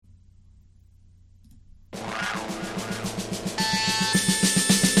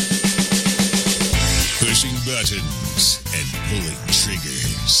buttons and pulling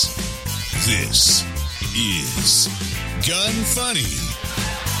triggers. This is Gun Funny.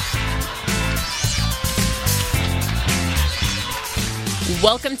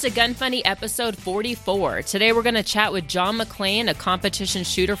 Welcome to Gun Funny episode 44. Today we're going to chat with John McClain, a competition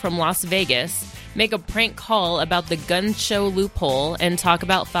shooter from Las Vegas, make a prank call about the gun show loophole, and talk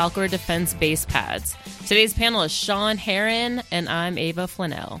about Falcor Defense base pads. Today's panel is Sean Heron, and I'm Ava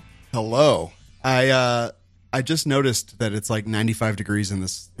Flanell. Hello. I just noticed that it's like 95 degrees in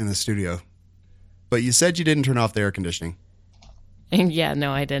the studio, but you said you didn't turn off the air conditioning. Yeah,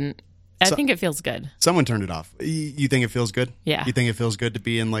 no, I didn't. I think it feels good. Someone turned it off. You think it feels good? Yeah. You think it feels good to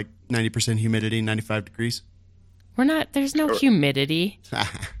be in like 90% humidity, 95 degrees? There's no humidity.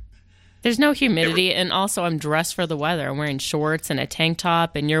 There's no humidity, and also I'm dressed for the weather. I'm wearing shorts and a tank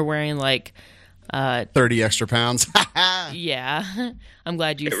top, and you're wearing like 30 extra pounds. Yeah. I'm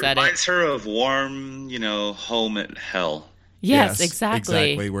glad you said it. It reminds her of warm, home at hell. Yes,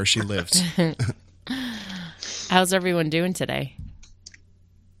 exactly. Exactly where she lives. How's everyone doing today?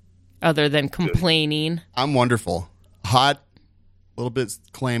 Other than complaining. I'm wonderful. Hot, a little bit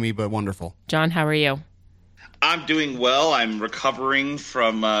clammy, but wonderful. John, how are you? I'm doing well. I'm recovering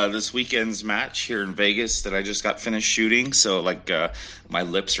from this weekend's match here in Vegas that I just got finished shooting. So, my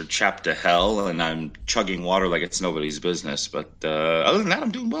lips are chapped to hell, and I'm chugging water like it's nobody's business. But other than that,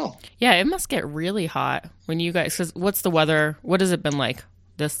 I'm doing well. Yeah, it must get really hot when you guys. Cause what's the weather? What has it been like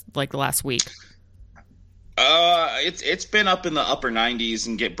the last week? It's been up in the upper 90s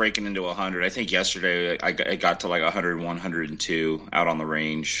and breaking into 100. I think yesterday I got to like 101, 102 out on the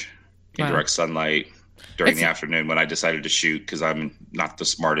range in direct sunlight during the afternoon when I decided to shoot because I'm not the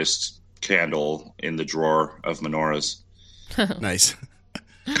smartest candle in the drawer of menorahs. Nice.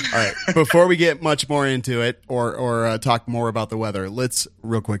 All right. Before we get much more into it or talk more about the weather, let's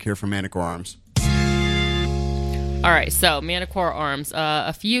real quick hear from Manticore Arms. All right, so Manticore Arms,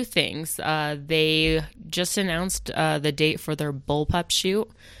 a few things. They just announced the date for their bullpup shoot.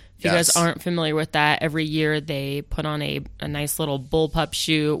 If you guys aren't familiar with that, every year they put on a nice little bullpup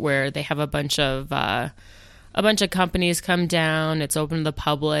shoot where they have a bunch of companies come down. It's open to the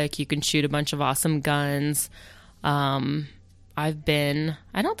public. You can shoot a bunch of awesome guns. I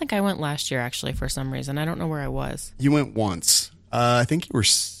don't think I went last year, actually, for some reason. I don't know where I was. You went once. I think you were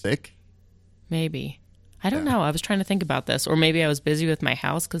sick. Maybe. I don't know. I was trying to think about this. Or maybe I was busy with my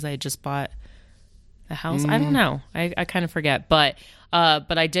house because I had just bought a house. I don't know. I kind of forget. But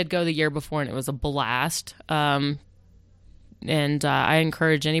I did go the year before, and it was a blast. And I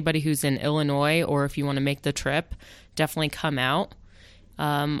encourage anybody who's in Illinois, or if you want to make the trip, definitely come out.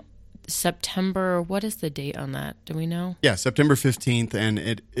 September, what is the date on that? Do we know? Yeah, September 15th, and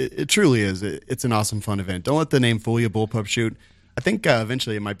it truly is. It's an awesome, fun event. Don't let the name fool you, Bullpup Shoot. I think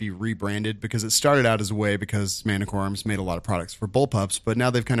eventually it might be rebranded because it started out as a way because Manticore Arms made a lot of products for bullpups, but now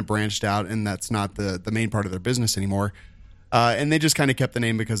they've kind of branched out, and that's not the main part of their business anymore. And they just kind of kept the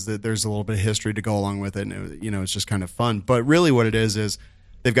name because there's a little bit of history to go along with it, and it's just kind of fun. But really what it is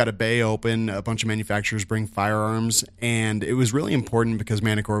they've got a bay open, a bunch of manufacturers bring firearms, and it was really important because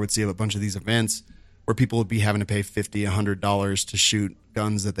Manticore would see a bunch of these events where people would be having to pay $50, $100 to shoot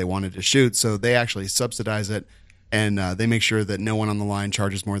guns that they wanted to shoot, so they actually subsidize it. And they make sure that no one on the line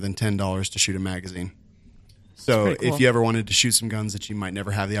charges more than $10 to shoot a magazine. So cool. If you ever wanted to shoot some guns that you might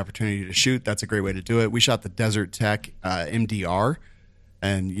never have the opportunity to shoot, that's a great way to do it. We shot the Desert Tech MDR,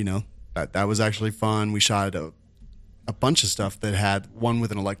 and that was actually fun. We shot a bunch of stuff that had one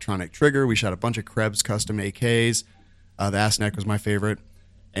with an electronic trigger. We shot a bunch of Krebs custom AKs. The Ass Neck was my favorite.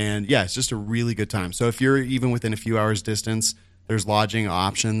 And yeah, it's just a really good time. So if you're even within a few hours distance, there's lodging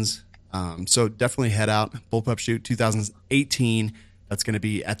options. So definitely head out. Bullpup Shoot 2018. That's going to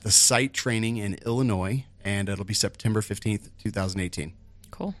be at the site training in Illinois, and it'll be September 15th, 2018.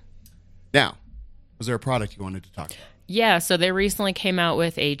 Cool. Now, was there a product you wanted to talk about? Yeah, so they recently came out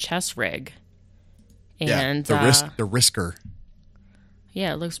with a chest rig. And the Risker.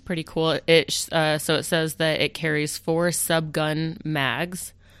 Yeah, it looks pretty cool. So it says that it carries 4 sub-gun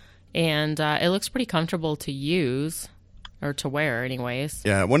mags, and it looks pretty comfortable to use. Or to wear, anyways.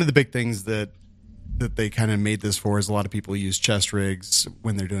 Yeah, one of the big things that they kind of made this for is a lot of people use chest rigs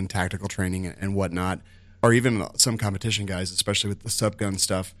when they're doing tactical training and whatnot, or even some competition guys, especially with the subgun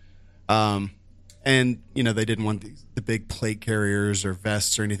stuff. And they didn't want the big plate carriers or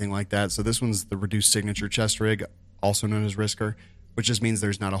vests or anything like that. So this one's the reduced signature chest rig, also known as Risker, which just means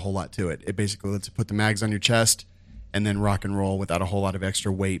there's not a whole lot to it. It basically lets you put the mags on your chest and then rock and roll without a whole lot of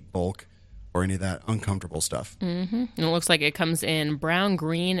extra weight, bulk. or any of that uncomfortable stuff. Mm-hmm. And it looks like it comes in brown,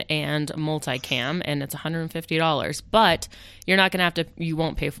 green, and multicam, and it's $150. But you're not going to you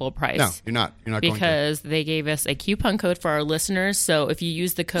won't pay full price. No, you're not. You're not because they gave us a coupon code for our listeners. So if you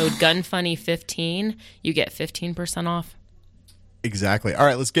use the code GUNFUNNY15, you get 15% off. Exactly. All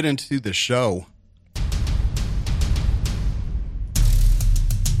right, let's get into the show.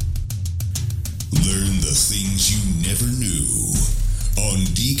 Learn the things you never knew on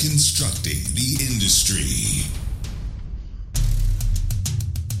Deconstructing the Industry.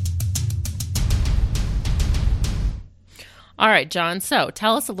 All right, John. So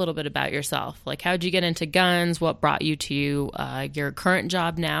tell us a little bit about yourself. Like, how'd you get into guns? What brought you to your current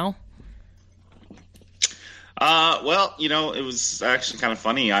job now? Well, it was actually kind of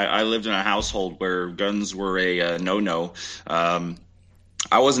funny. I lived in a household where guns were a no-no.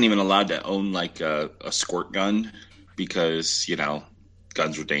 I wasn't even allowed to own like a squirt gun because,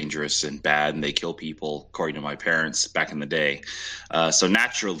 guns were dangerous and bad and they kill people, according to my parents back in the day. So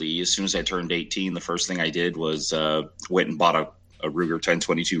naturally, as soon as I turned 18, the first thing I did was went and bought a Ruger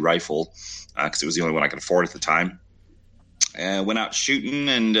 1022 rifle because it was the only one I could afford at the time. And went out shooting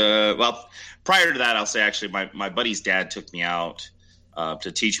and, prior to that, I'll say actually my buddy's dad took me out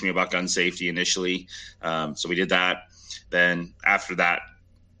to teach me about gun safety initially. So we did that. Then after that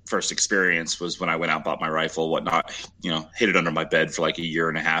first experience was when I went out and bought my rifle, whatnot, hid it under my bed for like a year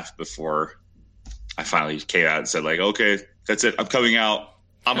and a half before I finally came out and said like, okay, that's it. I'm coming out.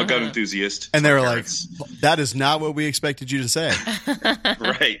 I'm a gun enthusiast. And they were like, that is not what we expected you to say.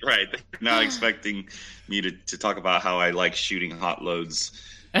 Right. They're not expecting me to talk about how I like shooting hot loads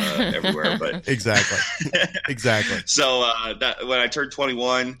everywhere, but exactly. So when I turned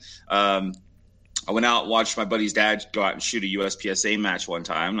 21, I went out and watched my buddy's dad go out and shoot a USPSA match one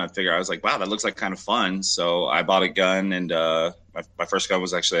time. And I was like, wow, that looks like kind of fun. So I bought a gun, and my first gun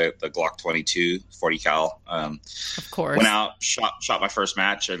was actually the Glock 22 40 cal. Of course. Went out, shot my first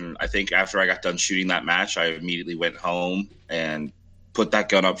match. And I think after I got done shooting that match, I immediately went home and put that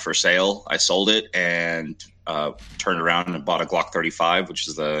gun up for sale. I sold it and turned around and bought a Glock 35, which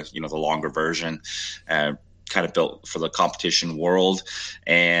is the longer version. Kind of built for the competition world,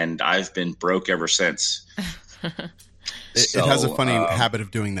 and I've been broke ever since. It has a funny habit of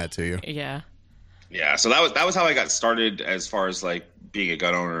doing that to you. Yeah. So that was how I got started as far as like being a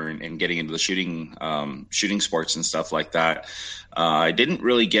gun owner and getting into the shooting sports and stuff like that. I didn't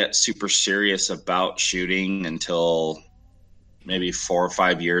really get super serious about shooting until maybe 4 or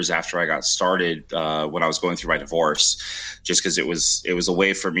 5 years after I got started, when I was going through my divorce, just because it was a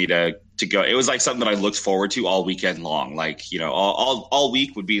way for me to go. It was like something that I looked forward to all weekend long. Like, all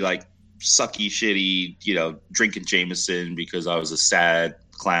week would be like sucky, shitty, drinking Jameson because I was a sad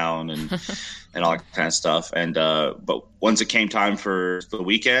clown and all that kind of stuff. And, but once it came time for the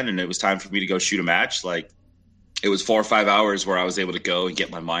weekend and it was time for me to go shoot a match, like, it was 4 or 5 hours where I was able to go and get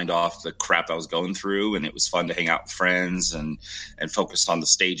my mind off the crap I was going through. And it was fun to hang out with friends and focus on the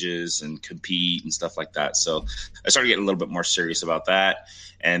stages and compete and stuff like that. So I started getting a little bit more serious about that.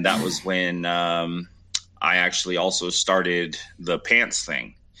 And that was when I actually also started the pants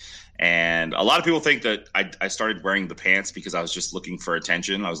thing. And a lot of people think that I started wearing the pants because I was just looking for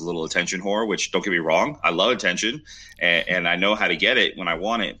attention. I was a little attention whore, which, don't get me wrong, I love attention and I know how to get it when I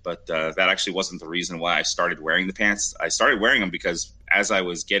want it. But that actually wasn't the reason why I started wearing the pants. I started wearing them because as I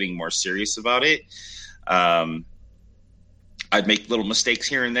was getting more serious about it, I'd make little mistakes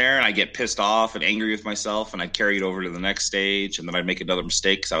here and there, and I'd get pissed off and angry with myself, and I'd carry it over to the next stage, and then I'd make another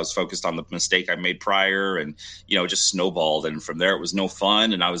mistake because I was focused on the mistake I made prior, and it just snowballed. And from there, it was no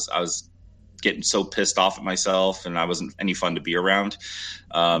fun, and I was getting so pissed off at myself, and I wasn't any fun to be around.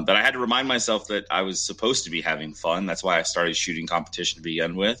 But I had to remind myself that I was supposed to be having fun. That's why I started shooting competition to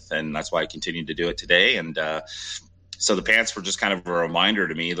begin with, and that's why I continue to do it today. And so the pants were just kind of a reminder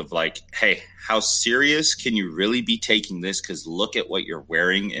to me of like, hey, how serious can you really be taking this? Because look at what you're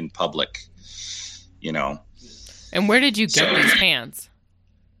wearing in public, And where did you get these pants?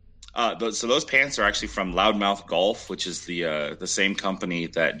 So those pants are actually from Loudmouth Golf, which is the same company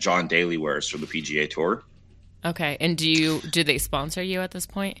that John Daly wears for the PGA Tour. Okay. And do they sponsor you at this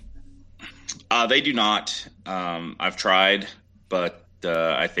point? They do not. I've tried, but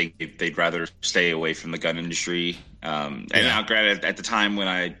I think they'd rather stay away from the gun industry. And now, granted, at the time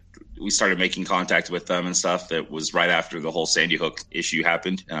when we started making contact with them and stuff, that was right after the whole Sandy Hook issue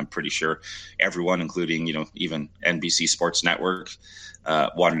happened. And I'm pretty sure everyone, including, even NBC Sports Network,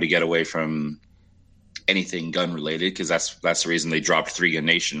 wanted to get away from anything gun related, because that's the reason they dropped 3 Gun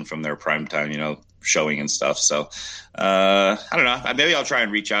Nation from their primetime, showing and stuff. So I don't know. Maybe I'll try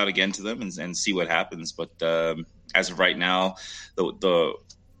and reach out again to them and see what happens. But as of right now, the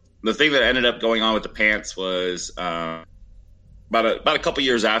the thing that ended up going on with the pants was about a couple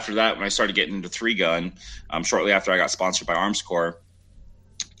years after that, when I started getting into 3-gun, shortly after I got sponsored by Armscor,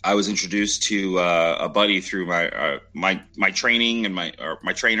 I was introduced to a buddy through my training and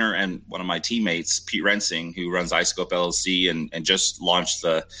my trainer and one of my teammates, Pete Rensing, who runs iScope LLC and just launched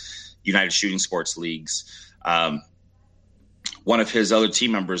the United Shooting Sports Leagues. One of his other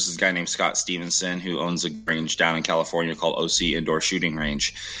team members is a guy named Scott Stevenson, who owns a range down in California called OC Indoor Shooting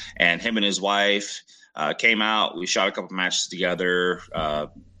Range. And him and his wife came out. We shot a couple matches together.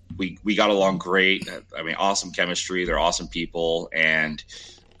 We got along great. I mean, awesome chemistry. They're awesome people. And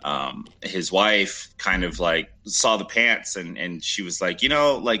his wife kind of like saw the pants and she was like,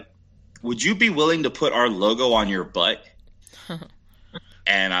 like, would you be willing to put our logo on your butt?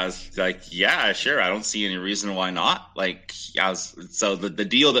 And I was like, yeah, sure. I don't see any reason why not. Like, so the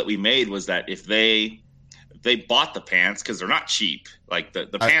deal that we made was that if they bought the pants, because they're not cheap, like the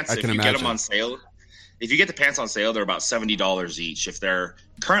pants, if you get them on sale, if you get the pants on sale, they're about $70 each. If they're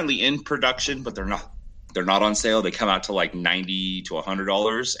currently in production, but they're not on sale, they come out to like $90 to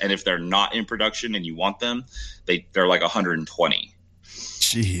 $100. And if they're not in production and you want them, they're like $120.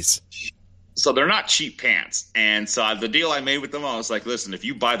 Jeez. So they're not cheap pants. And so the deal I made with them, I was like, listen, if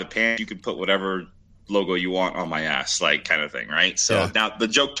you buy the pants, you can put whatever logo you want on my ass, like kind of thing, right? So Now the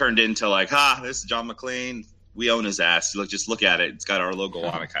joke turned into like, this is John McClain. We own his ass. Just look at it. It's got our logo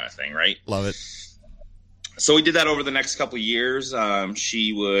on it kind of thing, right? Love it. So we did that over the next couple of years.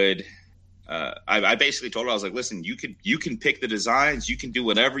 She would I basically told her, I was like, listen, you can pick the designs. You can do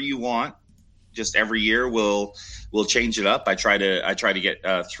whatever you want. Just every year we'll change it up. I try to get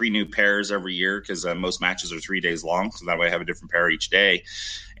 3 new pairs every year because most matches are 3 days long, so that way I have a different pair each day.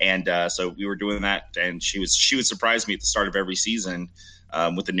 And so we were doing that, and she would surprise me at the start of every season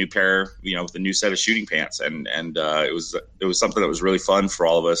with a new pair, with a new set of shooting pants, and it was something that was really fun for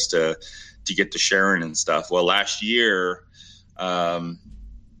all of us to get to sharing and stuff. Well, last year, I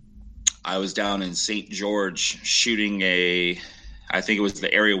was down in St. George shooting I think it was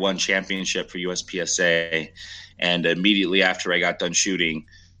the Area 1 Championship for USPSA. And immediately after I got done shooting,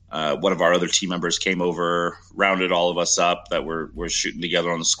 one of our other team members came over, rounded all of us up that were shooting together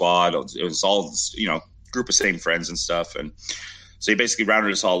on the squad. It was all, group of same friends and stuff. And so he basically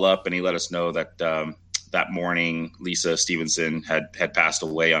rounded us all up, and he let us know that that morning Lisa Stevenson had passed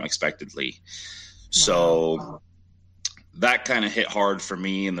away unexpectedly. Wow. So that kind of hit hard for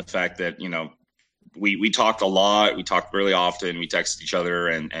me, and the fact that, we talked a lot. We talked really often. We texted each other,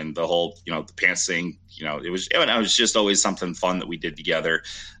 and the whole, the pants thing, it was just always something fun that we did together.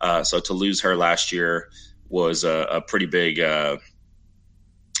 So to lose her last year was a pretty big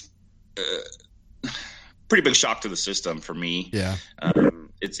shock to the system for me. Yeah.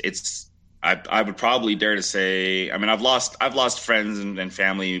 I would probably dare to say, I mean, I've lost friends and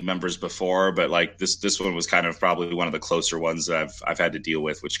family members before, but like this one was kind of probably one of the closer ones that I've had to deal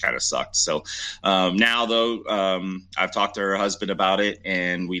with, which kind of sucked. So now though, I've talked to her husband about it,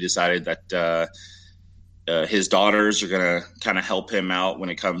 and we decided that his daughters are going to kind of help him out when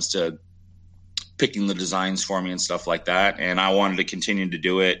it comes to picking the designs for me and stuff like that. And I wanted to continue to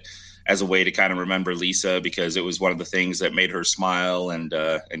do it as a way to kind of remember Lisa, because it was one of the things that made her smile and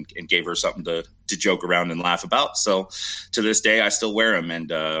gave her something to joke around and laugh about. So to this day, I still wear them.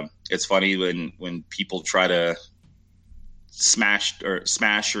 And it's funny when people try to smash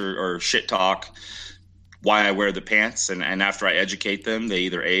or shit talk why I wear the pants. And after I educate them, they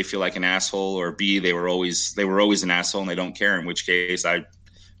either A, feel like an asshole, or B, they were always an asshole and they don't care, in which case I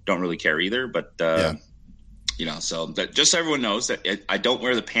don't really care either. But, so that just so everyone knows that I don't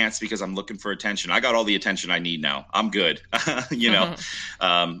wear the pants because I'm looking for attention. I got all the attention I need now. I'm good.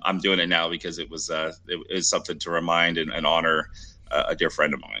 I'm doing it now because it was something to remind and honor a dear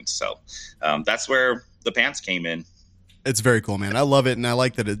friend of mine. So that's where the pants came in. It's very cool, man. I love it. And I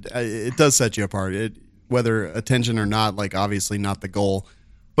like that it does set you apart. Whether attention or not, like obviously not the goal,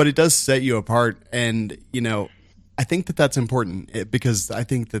 but it does set you apart. And, I think that that's important because I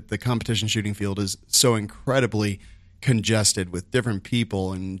think that the competition shooting field is so incredibly congested with different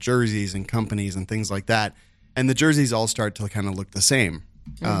people and jerseys and companies and things like that. And the jerseys all start to kind of look the same,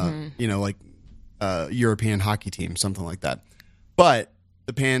 like European hockey team, something like that. But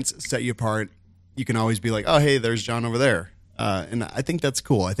the pants set you apart. You can always be like, oh, hey, there's John over there. And I think that's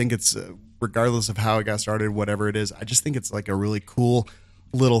cool. I think it's regardless of how it got started, whatever it is, I just think it's like a really cool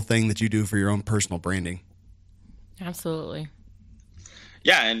little thing that you do for your own personal branding. Absolutely.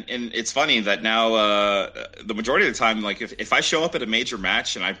 Yeah, and it's funny that now the majority of the time, like if I show up at a major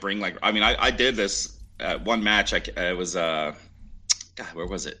match and I bring I did this one match. It was where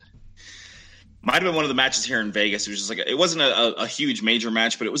was it? Might have been one of the matches here in Vegas. It was just like, it wasn't a huge major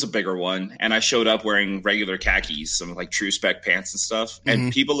match, but it was a bigger one. And I showed up wearing regular khakis, some like true spec pants and stuff.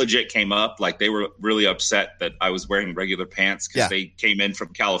 And people legit came up, like they were really upset that I was wearing regular pants because they came in from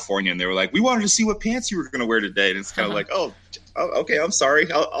California and they were like, we wanted to see what pants you were going to wear today. And it's kind of like, oh, okay, I'm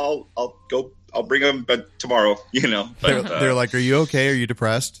sorry. I'll bring them, but tomorrow, you know. But, they're like, are you okay? Are you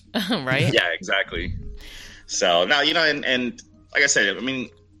depressed? Right? Yeah, exactly. So now, you know, and like I said, I mean,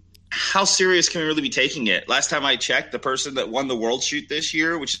 how serious can we really be taking it? Last time I checked, the person that won the World Shoot this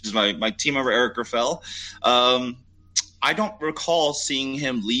year, which is my team member, Eric Graffel, I don't recall seeing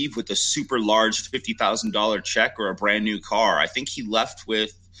him leave with a super large $50,000 check or a brand new car. I think he left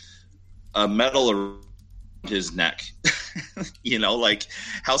with a medal around his neck. You know, like,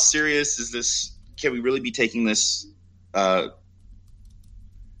 how serious is this? Can we really be taking this? How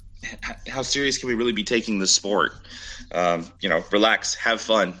serious can we really be taking this sport? You know, relax, have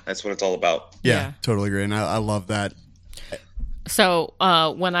fun. That's what it's all about. Yeah. Totally agree. And I love that. So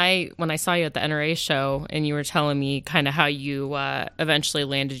when I saw you at the NRA show and you were telling me kind of how you eventually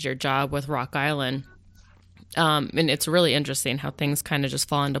landed your job with Rock Island, and it's really interesting how things kind of just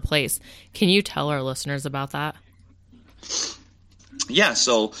fall into place. Can you tell our listeners about that? Yeah.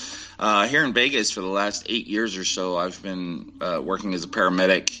 So here in Vegas for the last 8 years or so, I've been working as a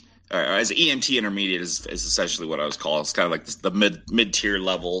paramedic. As an EMT intermediate is essentially what I was called. It's kind of like the mid-tier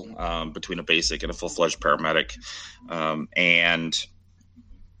level between a basic and a full-fledged paramedic. And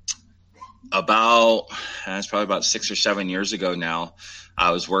it's probably about 6 or 7 years ago now,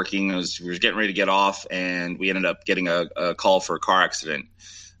 I was working. We were getting ready to get off, and we ended up getting a call for a car accident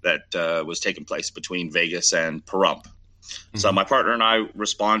that was taking place between Vegas and Pahrump. Mm-hmm. So my partner and I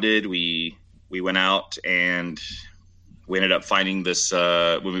responded. We went out and we ended up finding this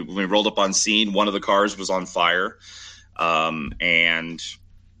when we rolled up on scene. One of the cars was on fire, and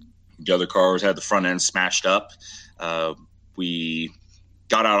the other car had the front end smashed up. We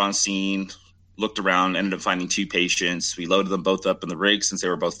got out on scene, looked around, ended up finding 2 patients. We loaded them both up in the rig since they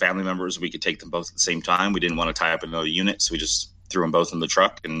were both family members. We could take them both at the same time. We didn't want to tie up another unit, so we just threw them both in the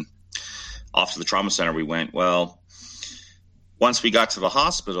truck and off to the trauma center we went. Well, once we got to the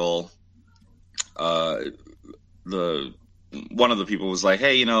hospital, one of the people was like,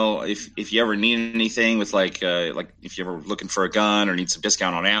 hey, you know, if you ever need anything with like if you're ever looking for a gun or need some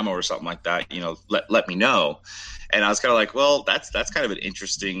discount on ammo or something like that, you know, let me know. And I was kind of like, well, that's kind of an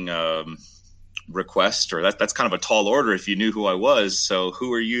interesting request, or that's kind of a tall order if you knew who I was. So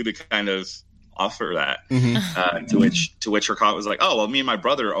who are you to kind of offer that? Mm-hmm. To which her comment was like, oh, well, me and my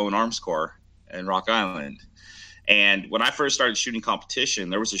brother own Arms Corps in Rock Island. And when I first started shooting competition,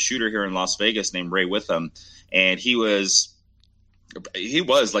 there was a shooter here in Las Vegas named Ray Witham, and he was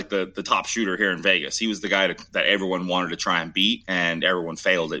like the top shooter here in Vegas. He was the guy that everyone wanted to try and beat, and everyone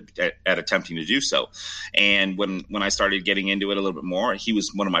failed at attempting to do so. And when I started getting into it a little bit more, he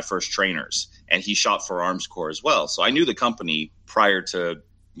was one of my first trainers, and he shot for Arms Corps as well. So I knew the company prior to,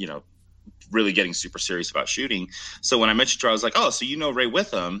 you know, really getting super serious about shooting. So when I mentioned to her, I was like, oh, so you know Ray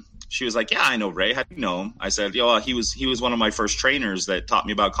Witham? She was like, yeah, I know Ray. How do you know him? I said, he was one of my first trainers that taught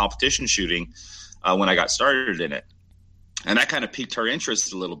me about competition shooting when I got started in it. And that kind of piqued her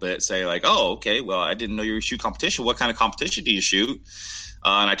interest a little bit, say like, oh, okay, well, I didn't know you shoot competition. What kind of competition do you shoot?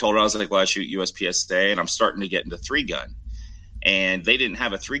 And I told her, I was like, well, I shoot USPSA, and I'm starting to get into 3-gun. And they didn't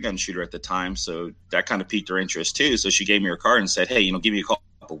have a 3-gun shooter at the time, so that kind of piqued her interest too. So she gave me her card and said, hey, you know, give me a call.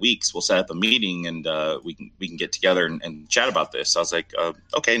 Weeks, we'll set up a meeting, and we can get together and chat about this. So I was like,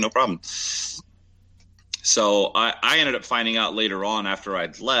 okay, no problem. So I ended up finding out later on after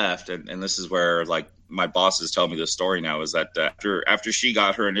I'd left, and this is where like my bosses tell me this story now, is that after she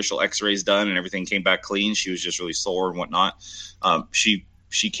got her initial x-rays done and everything came back clean, she was just really sore and whatnot.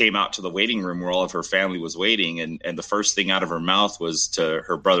 She came out to the waiting room where all of her family was waiting, and the first thing out of her mouth was to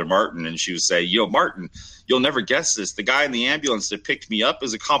her brother Martin, and she would say, yo, Martin, you'll never guess this. The guy in the ambulance that picked me up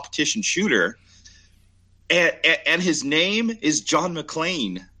is a competition shooter, and his name is John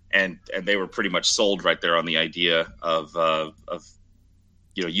McClane. And they were pretty much sold right there on the idea of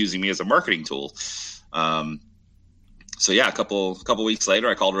you know, using me as a marketing tool. So yeah, a couple weeks later,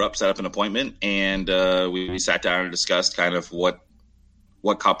 I called her up, set up an appointment, and we sat down and discussed kind of what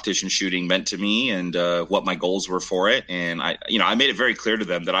competition shooting meant to me and what my goals were for it. And I made it very clear to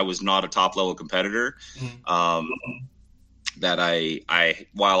them that I was not a top level competitor. That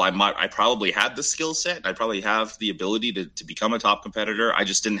while I probably had the skill set, I probably have the ability to become a top competitor. I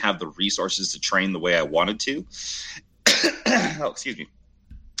just didn't have the resources to train the way I wanted to. Oh, excuse me.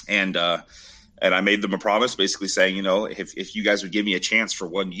 And I made them a promise, basically saying, you know, if you guys would give me a chance for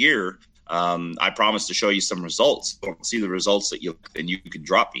 1 year, I promise to show you some results. Don't see the results that you could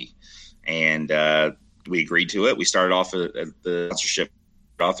drop me. and we agreed to it. We started off at the sponsorship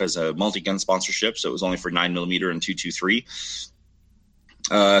off as a multi-gun sponsorship, so it was only for 9mm and 223.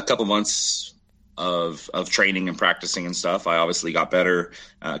 A couple months of training and practicing and stuff. I obviously got better,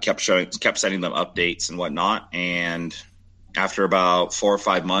 kept sending them updates and whatnot. And after about 4 or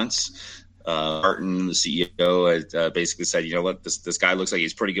 5 months, Martin, the CEO, basically said, you know what, this guy looks like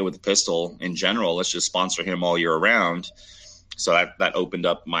he's pretty good with the pistol in general. Let's just sponsor him all year round. So that opened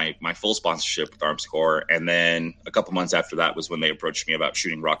up my full sponsorship with Armscor. And then a couple months after that was when they approached me about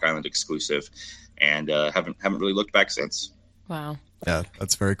shooting Rock Island exclusive, and haven't really looked back since. Wow. Yeah,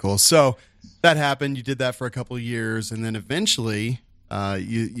 that's very cool. So that happened. You did that for a couple of years, and then eventually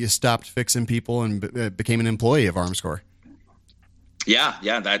you stopped fixing people and became an employee of Armscor. Yeah,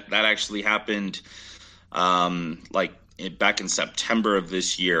 that actually happened back in September of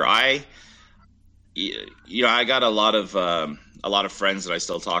this year. I got a lot of friends that I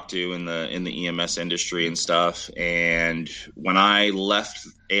still talk to in the EMS industry and stuff. And when I left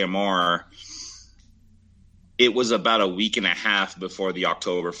AMR, it was about a week and a half before the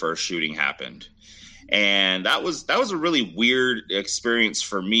October 1st shooting happened. And that was a really weird experience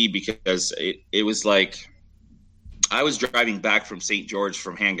for me, because it was like I was driving back from St. George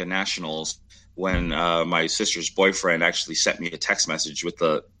from Handgun Nationals when my sister's boyfriend actually sent me a text message with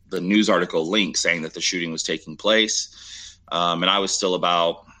the news article link saying that the shooting was taking place. And I was still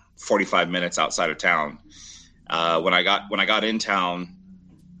about 45 minutes outside of town. When I got in town,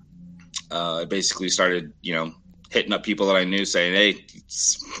 I basically started, hitting up people that I knew, saying, "Hey,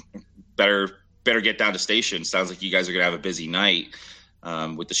 better get down to station. Sounds like you guys are gonna have a busy night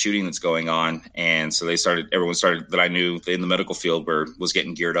with the shooting that's going on." And so everyone started that I knew in the medical field was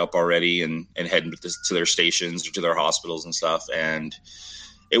getting geared up already and heading to their stations or to their hospitals and stuff. And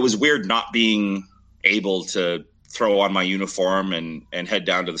it was weird not being able to throw on my uniform and head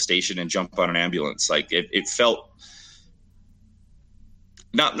down to the station and jump on an ambulance. Like it felt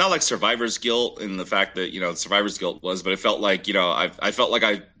not like survivor's guilt in the fact that, survivor's guilt was, but it felt like, I felt like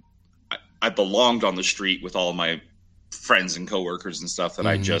I belonged on the street with all my friends and coworkers and stuff that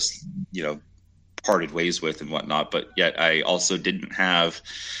I just, parted ways with and whatnot. But yet I also didn't have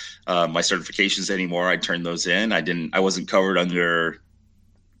my certifications anymore. I turned those in. I wasn't covered under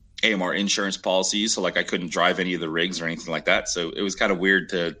AMR insurance policies. So I couldn't drive any of the rigs or anything like that. So it was kind of weird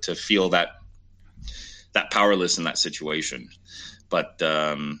to feel that powerless in that situation. But,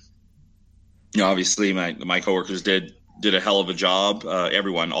 obviously my coworkers did a hell of a job.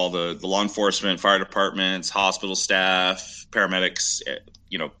 Everyone, all the law enforcement, fire departments, hospital staff, paramedics,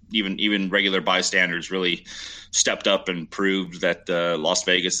 even regular bystanders really stepped up and proved that Las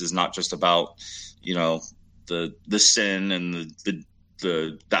Vegas is not just about, the sin and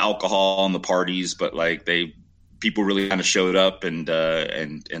the alcohol and the parties, but people really kind of showed up and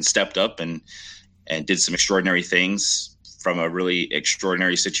stepped up and did some extraordinary things from a really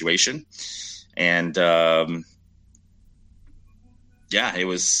extraordinary situation. And, it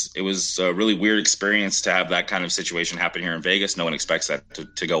was a really weird experience to have that kind of situation happen here in Vegas. No one expects that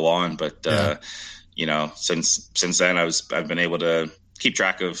to go on, but since then I've been able to keep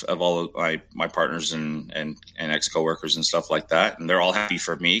track of all of my partners and ex coworkers and stuff like that, and they're all happy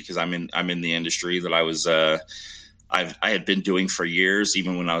for me because I'm in the industry that I had been doing for years.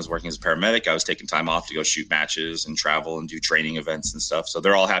 Even when I was working as a paramedic, I was taking time off to go shoot matches and travel and do training events and stuff. So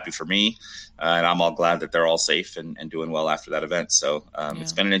they're all happy for me, and I'm all glad that they're all safe and doing well after that event. So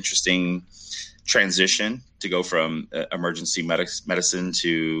It's been an interesting transition to go from emergency medicine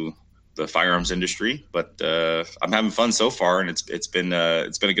to the firearms industry, but I'm having fun so far, and it's been a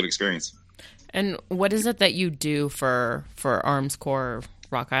good experience. And what is it that you do for Armscor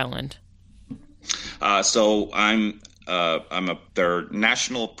Rock Island? So I'm their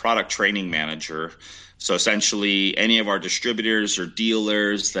national product training manager. So essentially any of our distributors or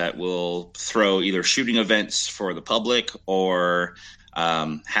dealers that will throw either shooting events for the public or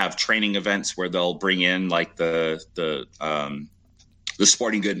have training events where they'll bring in the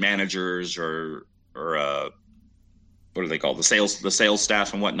sporting good managers or what do they call the sales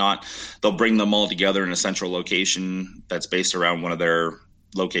staff and whatnot. They'll bring them all together in a central location that's based around one of their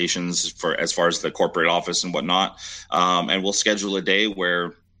locations for as far as the corporate office and whatnot. And we'll schedule a day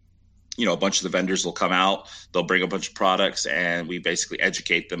where, a bunch of the vendors will come out, they'll bring a bunch of products, and we basically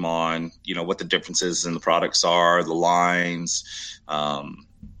educate them on, what the differences in the products are, the lines,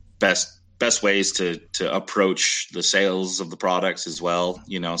 best ways to approach the sales of the products as well,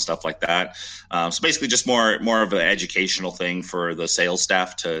 stuff like that. So basically just more of an educational thing for the sales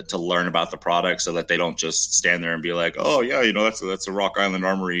staff to learn about the product so that they don't just stand there and be like, oh yeah, that's a Rock Island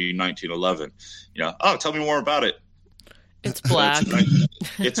Armory 1911. Oh, tell me more about it. It's black.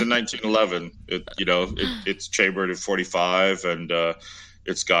 It's a 1911. It's chambered at 45, and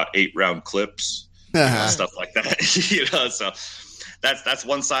it's got 8-round clips, stuff like that. So that's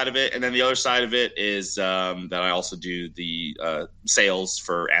one side of it, and then the other side of it is that I also do the sales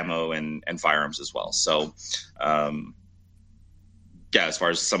for ammo and firearms as well. So, as far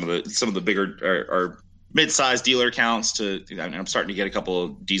as some of the bigger or mid-sized dealer accounts, I'm starting to get a couple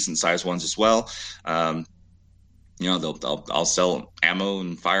of decent-sized ones as well. I'll sell ammo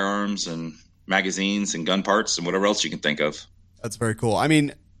and firearms and magazines and gun parts and whatever else you can think of. That's very cool. I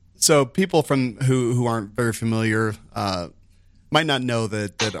mean, so people from who aren't very familiar might not know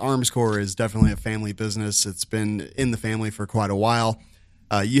that Armscor is definitely a family business. It's been in the family for quite a while.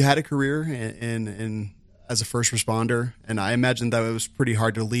 You had a career in as a first responder, and I imagine that it was pretty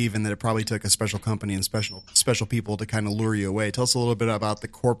hard to leave, and that it probably took a special company and special people to kind of lure you away. Tell us a little bit about the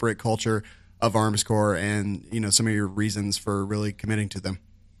corporate culture of Armscor and, some of your reasons for really committing to them.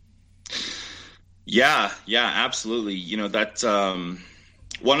 Yeah, absolutely. That's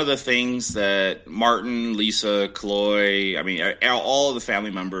one of the things that Martin, Lisa, Chloe, all of the family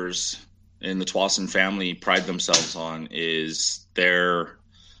members in the Twassen family pride themselves on is their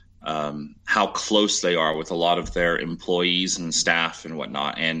how close they are with a lot of their employees and staff and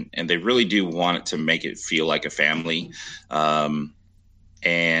whatnot. And they really do want it to make it feel like a family. And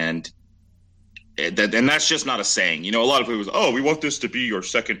that's just not a saying. A lot of people say, we want this to be your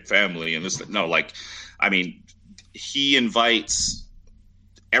second family. And this, no, he invites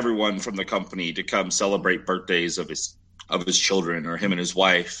everyone from the company to come celebrate birthdays of his children or him and his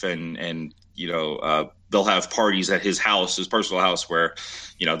wife. And they'll have parties at his house, his personal house, where,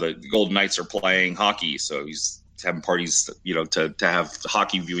 the Golden Knights are playing hockey. So he's having parties, to have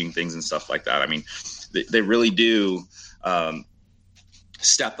hockey viewing things and stuff like that. They really do,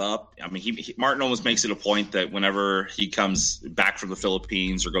 step up. Martin almost makes it a point that whenever he comes back from the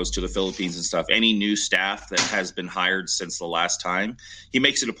Philippines or goes to the Philippines and stuff, any new staff that has been hired since the last time, he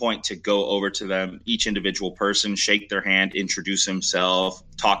makes it a point to go over to them, each individual person, shake their hand, introduce himself,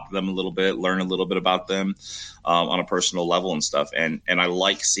 talk to them a little bit, learn a little bit about them on a personal level and stuff. And I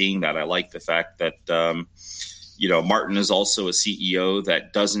like seeing that. I like the fact that, Martin is also a CEO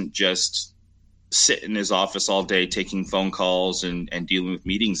that doesn't just sit in his office all day taking phone calls and dealing with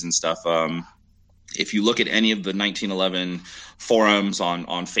meetings and stuff. If you look at any of the 1911 forums on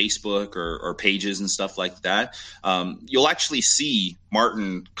Facebook or pages and stuff like that, you'll actually see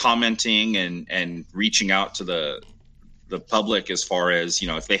Martin commenting and reaching out to the public as far as,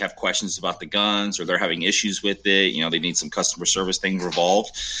 if they have questions about the guns or they're having issues with it, they need some customer service thing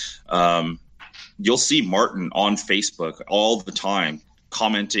resolved. You'll see Martin on Facebook all the time,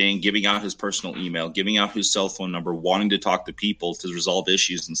 commenting, giving out his personal email, giving out his cell phone number, wanting to talk to people to resolve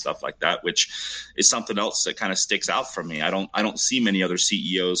issues and stuff like that, which is something else that kind of sticks out from me. I don't see many other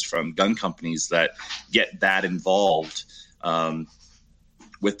CEOs from gun companies that get that involved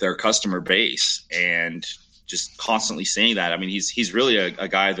with their customer base and just constantly saying that. He's really a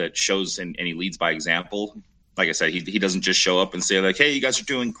guy that shows and he leads by example. Like I said, he doesn't just show up and say like, "Hey, you guys are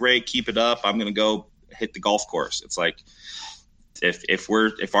doing great, keep it up. I'm going to go hit the golf course." It's like, if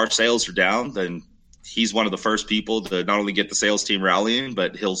our sales are down, then he's one of the first people to not only get the sales team rallying,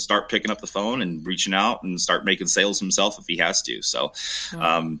 but he'll start picking up the phone and reaching out and start making sales himself if he has to. So,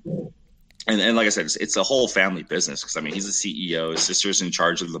 and like I said, it's a whole family business because he's a CEO. His sister's in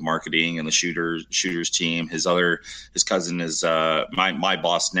charge of the marketing and the shooters team. His cousin is my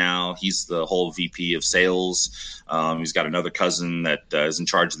boss now. He's the whole VP of sales. He's got another cousin that is in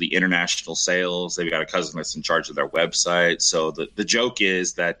charge of the international sales. They've got a cousin that's in charge of their website. So the joke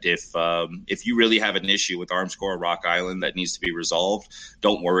is that if you really have an issue with Armscor Rock Island that needs to be resolved,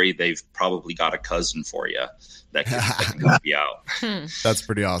 don't worry. They've probably got a cousin for you that can help you out. That's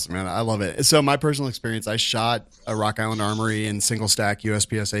pretty awesome, man. I love it. So my personal experience, I shot a Rock Island Armory in single stack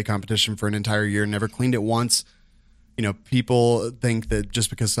USPSA competition for an entire year, never cleaned it once. People think that just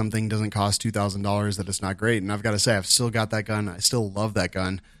because something doesn't cost $2,000 that it's not great. And I've got to say, I've still got that gun. I still love that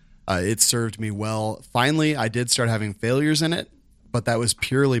gun. It served me well. Finally, I did start having failures in it, but that was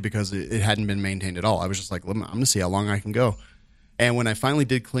purely because it hadn't been maintained at all. I was just like, I'm going to see how long I can go. And when I finally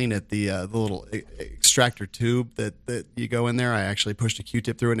did clean it, the little extractor tube that you go in there, I actually pushed a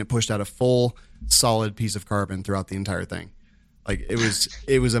Q-tip through it, and it pushed out a full, solid piece of carbon throughout the entire thing. Like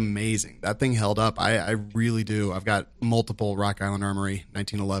it was amazing. That thing held up. I really do. I've got multiple Rock Island Armory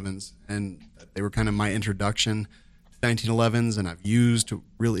 1911s, and they were kind of my introduction to 1911s, and I've used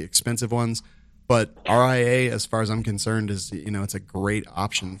really expensive ones. But RIA, as far as I'm concerned, is it's a great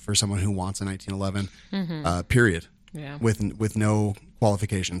option for someone who wants a 1911. Period. Yeah. With no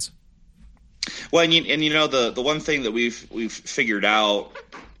qualifications. Well, and you know the one thing that we've figured out,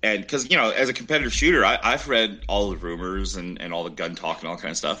 and because as a competitive shooter, I've read all the rumors and all the gun talk and all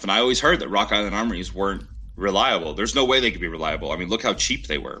kind of stuff, and I always heard that Rock Island Armories weren't reliable. There's no way they could be reliable. I mean, look how cheap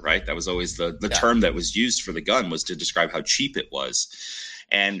they were, right? That was always the term that was used for the gun, was to describe how cheap it was.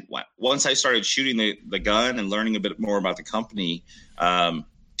 And once I started shooting the gun and learning a bit more about the company,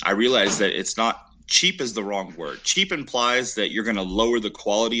 I realized that it's not. Cheap is the wrong word. Cheap implies that you're going to lower the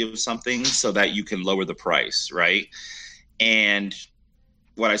quality of something so that you can lower the price, right? And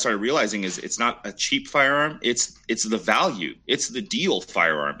what I started realizing is it's not a cheap firearm. It's the value. It's the deal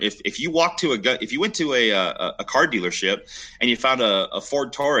firearm. If you walk to if you went to a car dealership and you found a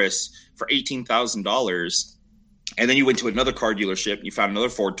Ford Taurus for $18,000, and then you went to another car dealership and you found another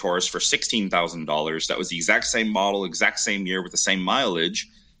Ford Taurus for $16,000, that was the exact same model, exact same year with the same mileage,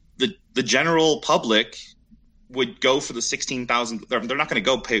 the general public would go for the $16,000. They're not going to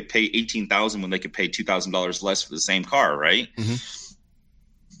go pay $18,000 when they could pay $2,000 less for the same car, right? Mm-hmm.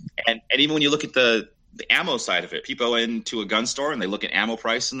 And even when you look at the ammo side of it, people go into a gun store and they look at ammo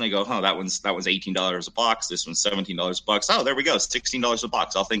price and they go, "Oh, that one's $18 a box. This one's $17 a box. Oh, there we go, $16 a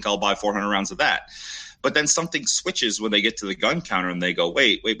box. I'll buy 400 rounds of that." But then something switches when they get to the gun counter and they go,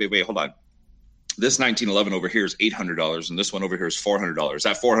 wait, hold on. This 1911 over here is $800, and this one over here is $400.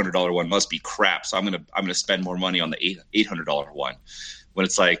 That $400 one must be crap, so I'm gonna spend more money on the $800 one. When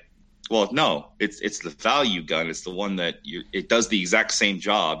it's like, well, no, it's the value gun. It's the one that it does the exact same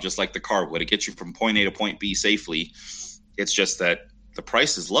job, just like the car would. It gets you from point A to point B safely. It's just that the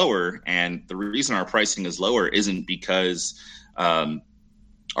price is lower, and the reason our pricing is lower isn't because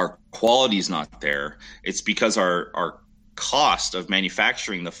our quality is not there. It's because our cost of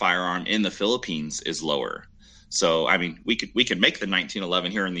manufacturing the firearm in the Philippines is lower. So, I mean, we could make the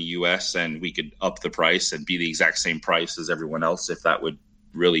 1911 here in the U.S. and we could up the price and be the exact same price as everyone else if that would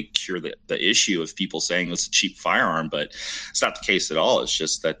really cure the issue of people saying it's a cheap firearm. But it's not the case at all. It's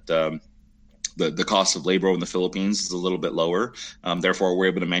just that the cost of labor in the Philippines is a little bit lower. Therefore, we're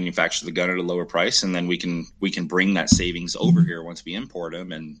able to manufacture the gun at a lower price, and then we can bring that savings over here once we import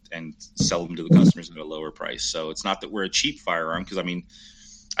them and sell them to the customers at a lower price. So it's not that we're a cheap firearm, because I mean,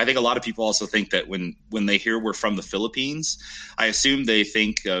 I think a lot of people also think that when they hear we're from the Philippines, I assume they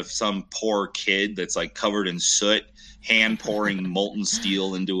think of some poor kid that's like covered in soot, hand pouring molten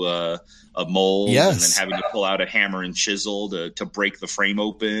steel into a mold, yes, and then having to pull out a hammer and chisel to break the frame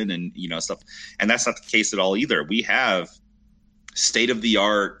open and stuff. And that's not the case at all either. We have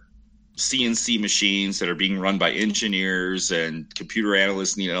state-of-the-art CNC machines that are being run by engineers and computer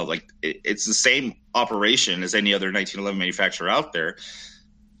analysts. It's the same operation as any other 1911 manufacturer out there.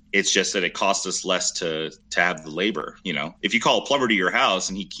 It's just that it costs us less to have the labor. If you call a plumber to your house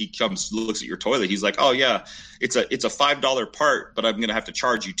and he comes, looks at your toilet, he's like, "Oh yeah, it's a $5 part, but I'm going to have to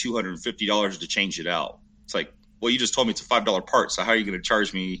charge you $250 to change it out." It's like, well, you just told me it's a $5 part, so how are you going to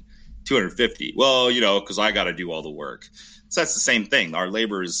charge me $250? Well, because I got to do all the work. So that's the same thing. Our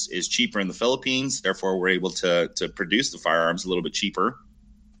labor is cheaper in the Philippines, therefore we're able to produce the firearms a little bit cheaper,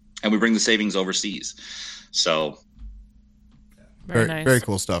 and we bring the savings overseas. So. Very nice. Very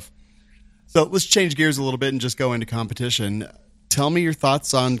cool stuff. So let's change gears a little bit and just go into competition. Tell me your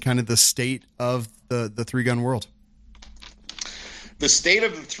thoughts on kind of the state of the three-gun world. The state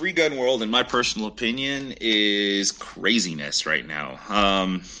of the three-gun world, in my personal opinion, is craziness right now.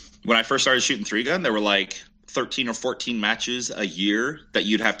 When I first started shooting three-gun, there were like 13 or 14 matches a year that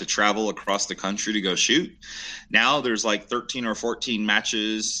you'd have to travel across the country to go shoot. Now there's like 13 or 14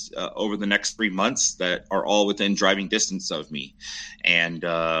 matches over the next 3 months that are all within driving distance of me. And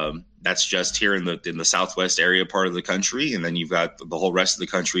that's just here in the Southwest area part of the country. And then you've got the whole rest of the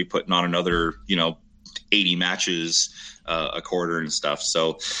country putting on another, 80 matches a quarter and stuff.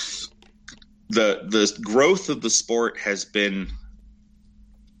 So the growth of the sport has been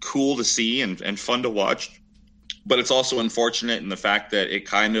cool to see and fun to watch. But it's also unfortunate in the fact that it's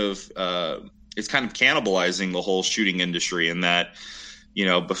kind of cannibalizing the whole shooting industry, in that,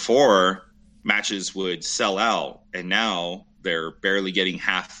 before matches would sell out and now they're barely getting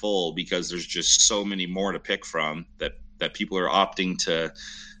half full because there's just so many more to pick from that people are opting to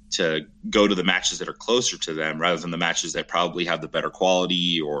go to the matches that are closer to them rather than the matches that probably have the better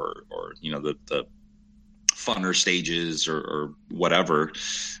quality or the funner stages or whatever.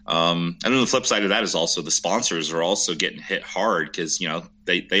 And then the flip side of that is also the sponsors are also getting hit hard because,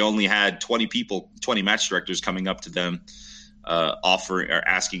 they only had 20 match directors coming up to them, offering or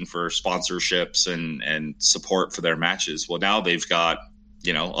asking for sponsorships and support for their matches. Well, now they've got,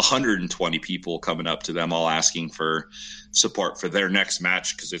 120 people coming up to them all asking for support for their next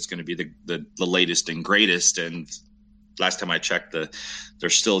match because it's going to be the latest and greatest. And last time I checked,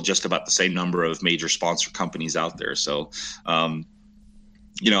 there's still just about the same number of major sponsor companies out there. So, I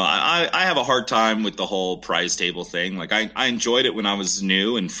have a hard time with the whole prize table thing. Like I enjoyed it when I was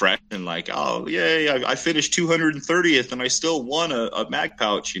new and fresh and like, oh yay, I finished 230th and I still won a mag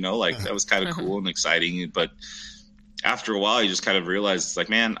pouch, that was kind of cool and exciting. But after a while, you just kind of realize it's like,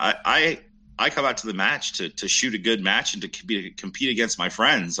 man, I come out to the match to shoot a good match and to compete against my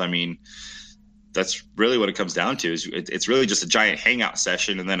friends. I mean, that's really what it comes down to. Is it's really just a giant hangout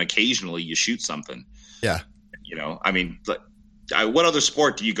session, and then occasionally you shoot something. Yeah, I mean, what other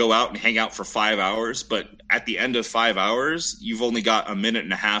sport do you go out and hang out for 5 hours, but at the end of 5 hours, you've only got a minute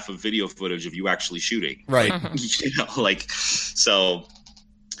and a half of video footage of you actually shooting? Right.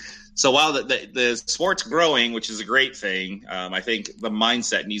 So while the sport's growing, which is a great thing, I think the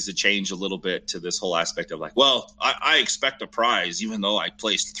mindset needs to change a little bit to this whole aspect of like, well, I expect a prize even though I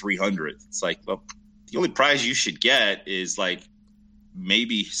placed 300th. It's like, well, the only prize you should get is like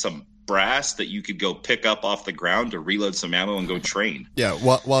maybe some brass that you could go pick up off the ground to reload some ammo and go train. Yeah,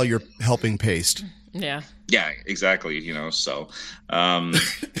 while you're helping paste. Yeah. Yeah, exactly. So,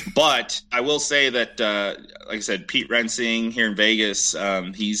 but I will say that, like I said, Pete Rensing here in Vegas,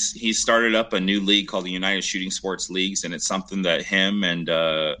 he's started up a new league called the United Shooting Sports Leagues, and it's something that him and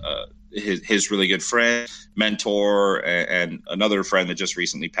his really good friend, mentor, and another friend that just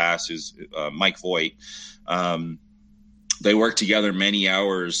recently passed, is Mike Voigt. They worked together many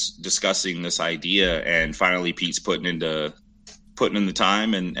hours discussing this idea, and finally Pete's putting in the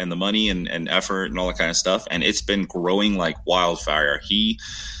time and the money and effort and all that kind of stuff. And it's been growing like wildfire.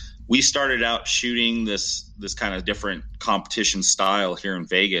 We started out shooting this kind of different competition style here in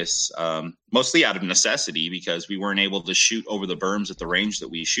Vegas, mostly out of necessity because we weren't able to shoot over the berms at the range that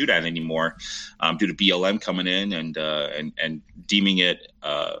we shoot at anymore, due to BLM coming in and deeming it,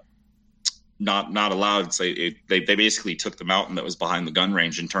 not allowed. So they basically took the mountain that was behind the gun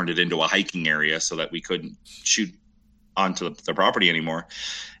range and turned it into a hiking area so that we couldn't shoot onto the property anymore.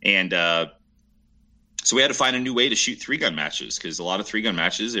 And so we had to find a new way to shoot 3-gun matches, because a lot of 3-gun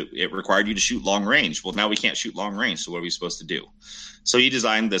matches, it required you to shoot long range. Well, now we can't shoot long range, so what are we supposed to do? So he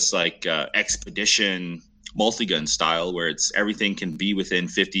designed this like expedition multi-gun style where everything can be within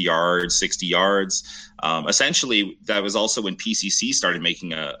 50 yards, 60 yards. Essentially, that was also when PCC started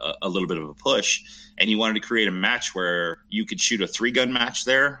making a little bit of a push, and he wanted to create a match where you could shoot a 3-gun match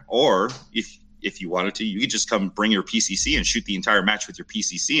there, or if you wanted to, you could just come bring your PCC and shoot the entire match with your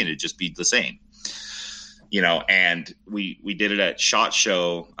PCC, and it'd just be the same. And we did it at SHOT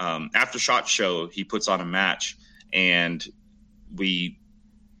Show. After SHOT Show, he puts on a match, and we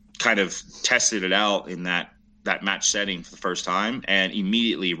kind of tested it out in that match setting for the first time. And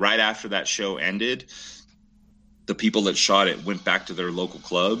immediately, right after that show ended, the people that shot it went back to their local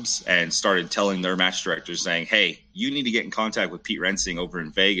clubs and started telling their match directors saying, hey, you need to get in contact with Pete Rensing over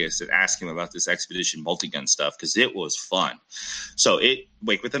in Vegas and ask him about this expedition multi-gun stuff, because it was fun. So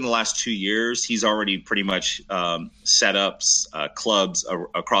within the last 2 years, he's already pretty much set up clubs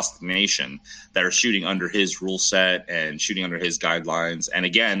across the nation that are shooting under his rule set and shooting under his guidelines. And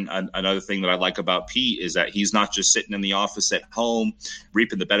again, another thing that I like about Pete is that he's not just sitting in the office at home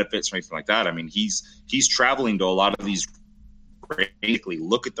reaping the benefits or anything like that. I mean, he's traveling to a lot of these, basically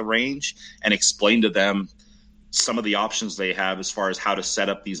look at the range and explain to them some of the options they have as far as how to set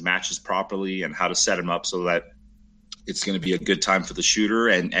up these matches properly and how to set them up so that it's going to be a good time for the shooter.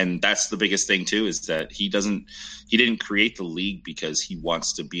 And that's the biggest thing too, is that he didn't create the league because he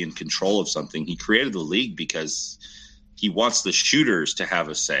wants to be in control of something. He created the league because he wants the shooters to have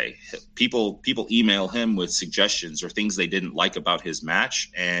a say. People email him with suggestions or things they didn't like about his match,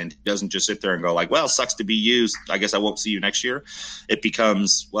 and he doesn't just sit there and go like, well, sucks to be used, I guess I won't see you next year. It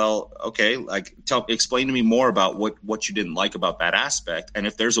becomes, well, okay, like explain to me more about what you didn't like about that aspect, and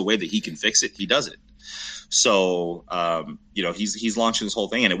if there's a way that he can fix it, he does it. So he's launching this whole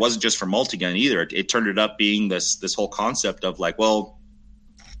thing, and it wasn't just for multi-gun either. It turned it up being this whole concept of like, well,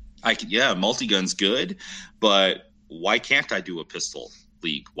 multi-gun's good, but why can't I do a pistol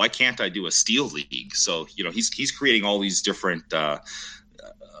league? Why can't I do a steel league? So, he's creating all these different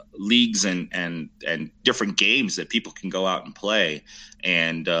leagues and different games that people can go out and play.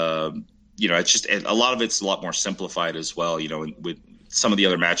 And, it's just a lot of it's a lot more simplified as well. With some of the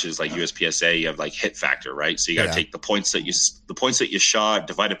other matches like USPSA, you have like hit factor, right? So you got to take the points that you shot,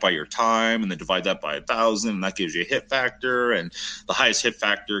 divide it by your time, and then divide that by 1,000, and that gives you a hit factor. And the highest hit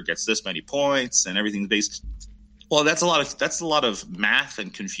factor gets this many points, and everything's based. Well, that's a lot of math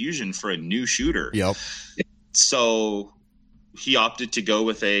and confusion for a new shooter. Yep. So he opted to go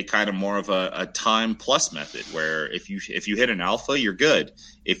with a kind of more of a time plus method, where if you hit an alpha, you're good.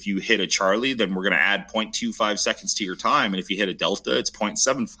 If you hit a Charlie, then we're going to add 0.25 seconds to your time, and if you hit a Delta, it's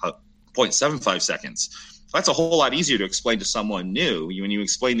 0.75 seconds. That's a whole lot easier to explain to someone new when you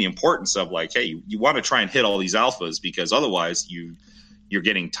explain the importance of, like, hey, you want to try and hit all these alphas, because otherwise you're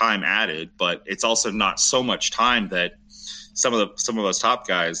getting time added, but it's also not so much time that some of us top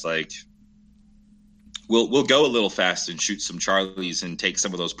guys, like, we'll go a little fast and shoot some Charlies and take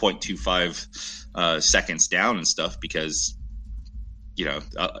some of those 0.25 seconds down and stuff, because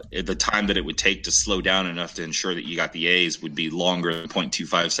the time that it would take to slow down enough to ensure that you got the A's would be longer than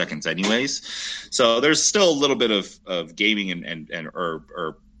 0.25 seconds anyways. So there's still a little bit of gaming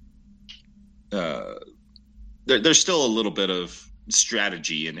there's still a little bit of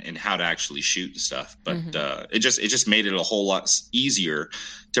strategy in how to actually shoot and stuff, but it just made it a whole lot easier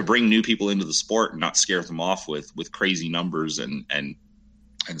to bring new people into the sport and not scare them off with crazy numbers and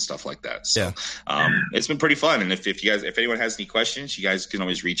stuff like that. So it's been pretty fun. And if anyone has any questions, you guys can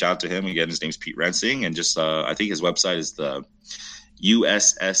always reach out to him. Again, his name's Pete Rensing, and just I think his website is the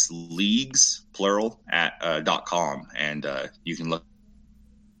USS Leagues plural at .com, and you can look.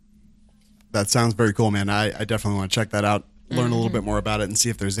 That sounds very cool, man. I definitely want to check that out, learn a little bit more about it, and see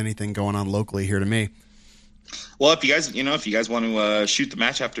if there's anything going on locally here to me. Well, if you guys want to shoot the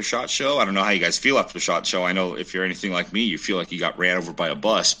match after SHOT Show, I don't know how you guys feel after SHOT Show. I know if you're anything like me, you feel like you got ran over by a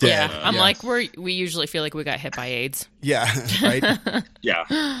bus. But, I'm like, we usually feel like we got hit by AIDS. Yeah, right. Yeah,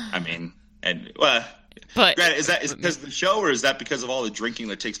 I mean, but is that because of the show, or is that because of all the drinking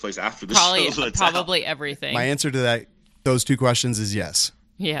that takes place after the show? Probably everything. My answer to those two questions is yes.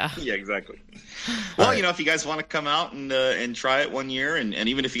 Yeah. Yeah, exactly. Well, if you guys want to come out and try it one year, and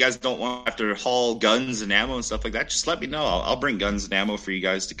even if you guys don't want to have to haul guns and ammo and stuff like that, just let me know. I'll bring guns and ammo for you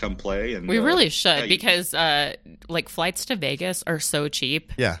guys to come play. And we really should, because like flights to Vegas are so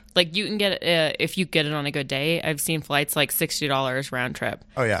cheap. Yeah. Like you can get if you get it on a good day. I've seen flights like $60 round trip.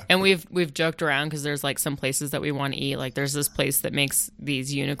 Oh yeah. And we've joked around because there's like some places that we want to eat. Like there's this place that makes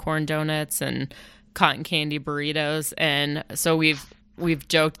these unicorn donuts and cotton candy burritos, and so we've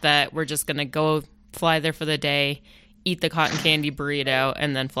joked that we're just going to go fly there for the day, eat the cotton candy burrito,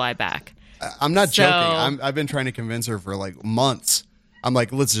 and then fly back. I'm not joking. I've been trying to convince her for like months. I'm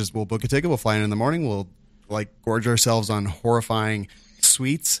like, we'll book a ticket. We'll fly in the morning. We'll like gorge ourselves on horrifying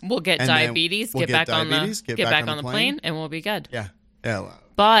sweets. We'll get diabetes, get back on the plane, and we'll be good. Yeah. Yeah.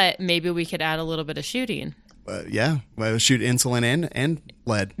 But maybe we could add a little bit of shooting. We'll shoot insulin and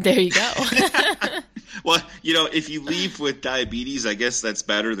lead. There you go. Well, if you leave with diabetes, I guess that's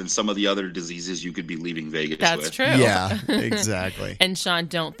better than some of the other diseases you could be leaving Vegas with. That's true. Yeah, exactly. And Sean,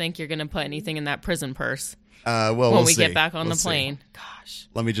 don't think you're going to put anything in that prison purse when we get back on the plane. Gosh.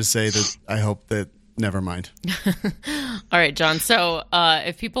 Let me just say that I hope that, never mind. All right, John. So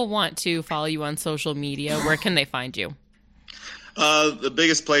if people want to follow you on social media, where can they find you? The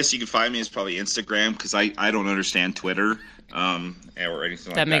biggest place you can find me is probably Instagram, because I don't understand Twitter or anything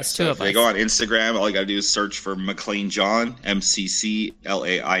like that. That makes two of us. They go on Instagram. All you got to do is search for McClain John,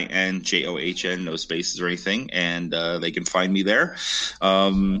 MCCLAINJOHN, no spaces or anything, and they can find me there.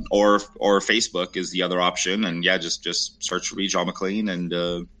 Or Facebook is the other option, and just search for me, John McClain, and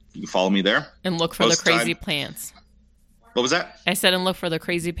you can follow me there. And look for the crazy pants. What was that? I said, and look for the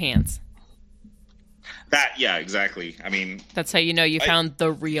crazy pants. Yeah, exactly. I mean, that's how you know you found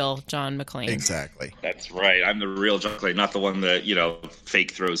the real John McClain. Exactly. That's right. I'm the real John McClain, not the one that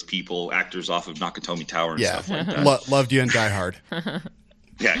fake throws actors off of Nakatomi Tower and stuff like that. Loved you and Die Hard.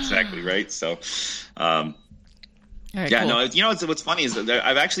 Yeah, exactly. Right. So, right, cool. No. What's funny is that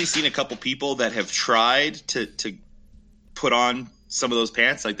I've actually seen a couple people that have tried to put on some of those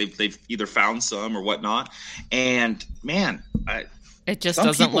pants, like they've either found some or whatnot, and man, it just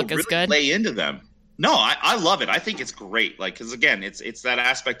doesn't look as good. Lay into them. No, I love it. I think it's great. Like, because again, it's that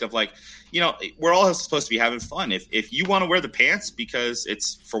aspect of like, we're all supposed to be having fun. If you want to wear the pants because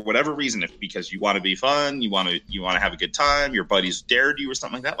it's for whatever reason, because you want to be fun, you want to have a good time, your buddies dared you or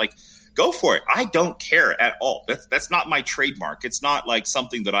something like that, like, go for it. I don't care at all. That's not my trademark. It's not like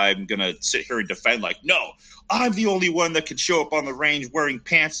something that I'm gonna sit here and defend. Like, no, I'm the only one that could show up on the range wearing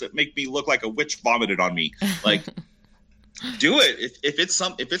pants that make me look like a witch vomited on me. Like. Do it. If it's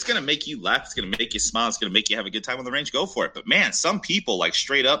gonna make you laugh, it's gonna make you smile, it's gonna make you have a good time on the range, go for it. But man, some people like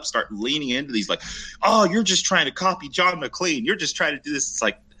straight up start leaning into these like, oh, you're just trying to copy John McClain, you're just trying to do this. It's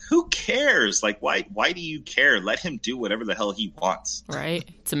like, who cares? Like, why do you care? Let him do whatever the hell he wants. Right?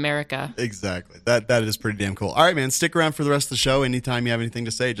 It's America. Exactly. That is pretty damn cool. All right, man, stick around for the rest of the show. Anytime you have anything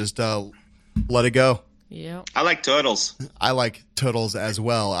to say, just let it go. Yeah. I like turtles. I like turtles as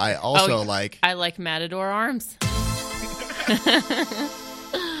well. I also I like Matador arms.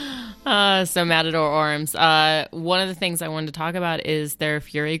 So Matador Arms. One of the things I wanted to talk about is their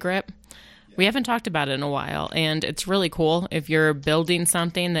Fury Grip. We haven't talked about it in a while, and it's really cool. If you're building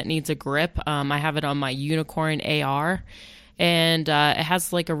something that needs a grip, I have it on my Unicorn AR, and it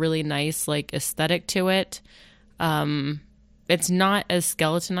has like a really nice like aesthetic to it. It's not as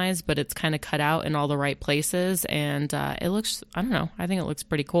skeletonized, but it's kind of cut out in all the right places, and it looks, I don't know, I think it looks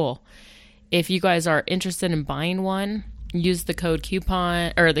pretty cool. If you guys are interested in buying one, use the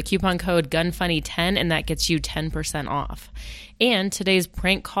coupon code GUNFUNNY10, and that gets you 10% off. And today's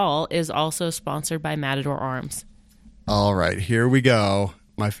prank call is also sponsored by Matador Arms. All right, here we go.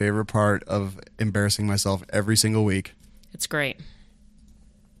 My favorite part of embarrassing myself every single week. It's great.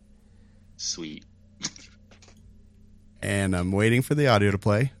 Sweet. And I'm waiting for the audio to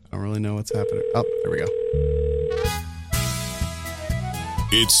play. I don't really know what's happening. Oh, there we go.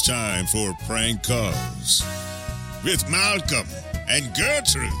 It's time for prank calls with Malcolm and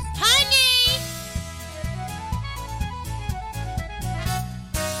Gertrude. Honey!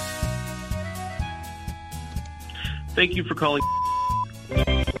 Thank you for calling.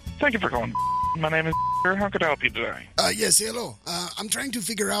 Thank you for calling. My name is. How could I help you today? Yes, hello. I'm trying to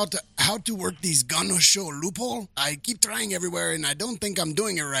figure out how to work these gun show loophole. I keep trying everywhere, and I don't think I'm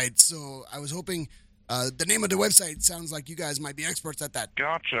doing it right. So I was hoping the name of the website sounds like you guys might be experts at that.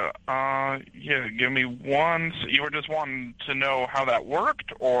 Gotcha. Yeah, give me one. You were just wanting to know how that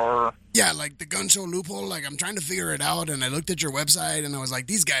worked, or? Yeah, like the gun show loophole. Like I'm trying to figure it out, and I looked at your website, and I was like,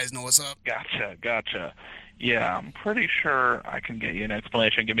 these guys know what's up. Gotcha. Yeah, I'm pretty sure I can get you an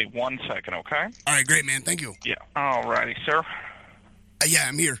explanation. Give me 1 second, okay? All right, great, man. Thank you. Yeah. Alrighty, sir. Yeah,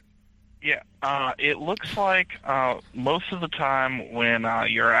 I'm here. Yeah. It looks like most of the time when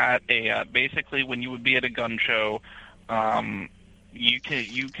you're at basically when you would be at a gun show, you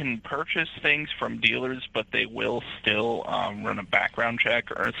can purchase things from dealers, but they will still run a background check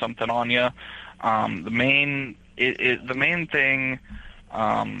or something on you. The main thing.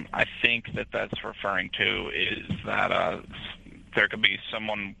 I think that's referring to is that there could be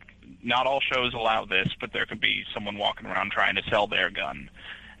someone, not all shows allow this, but there could be someone walking around trying to sell their gun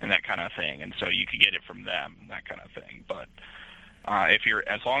and that kind of thing, and so you could get it from them, that kind of thing. But as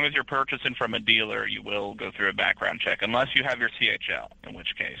long as you're purchasing from a dealer, you will go through a background check, unless you have your CHL, in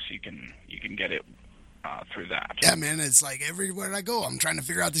which case you can get it through that. Yeah, man, it's like everywhere I go, I'm trying to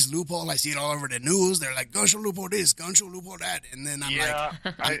figure out this loophole. I see it all over the news. They're like, gun show loophole this, gun show loophole that. And then I'm like...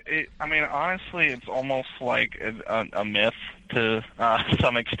 I mean, honestly, it's almost like a myth to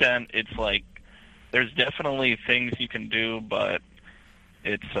some extent. It's like, there's definitely things you can do, but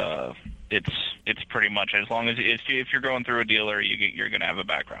it's pretty much, as long as, if you're going through a dealer, you're going to have a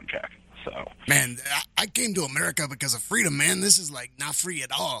background check. So, man, I came to America because of freedom, man. This is like not free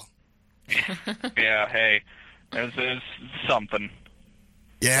at all. Yeah, hey, there's something.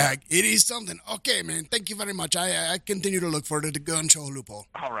 Yeah, it is something. Okay, man, thank you very much. I continue to look for the gun show loophole.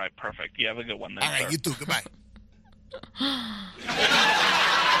 All right, perfect. You have a good one then, all right, sir. You too. Goodbye.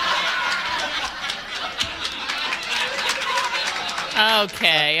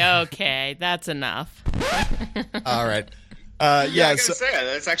 Okay, that's enough. All right. I gotta say,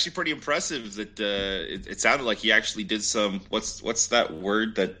 that's actually pretty impressive. That it sounded like he actually did some. What's that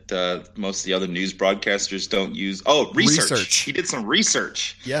word that most of the other news broadcasters don't use? Oh, research. He did some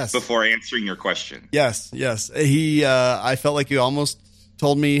research. Yes. Before answering your question. Yes. He. I felt like he almost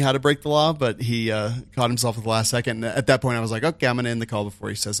told me how to break the law, but he caught himself at the last second. And at that point, I was like, okay, I'm gonna end the call before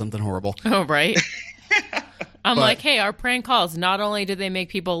he says something horrible. Oh, right. I'm like, hey, our prank calls, not only do they make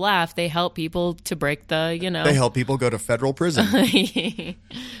people laugh, they help people to break the, They help people go to federal prison.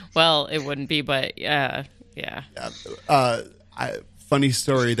 Well, it wouldn't be, but yeah. Funny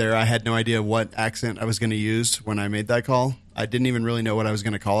story there. I had no idea what accent I was going to use when I made that call. I didn't even really know what I was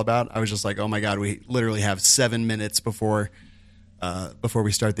going to call about. I was just like, oh my God, we literally have 7 minutes before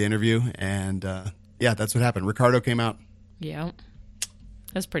we start the interview. And that's what happened. Ricardo came out. Yeah.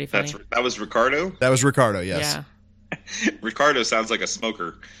 That's pretty funny. That was Ricardo? That was Ricardo, yes. Yeah. Ricardo sounds like a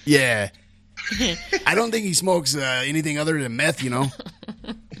smoker. Yeah. I don't think he smokes anything other than meth,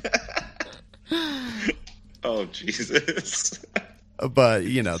 Oh, Jesus. But,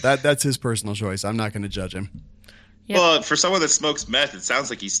 that's his personal choice. I'm not going to judge him. Yep. Well, for someone that smokes meth, it sounds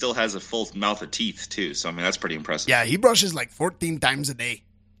like he still has a full mouth of teeth, too. So, I mean, that's pretty impressive. Yeah, he brushes like 14 times a day.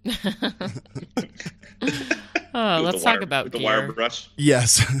 Let's talk about the gear. wire brush.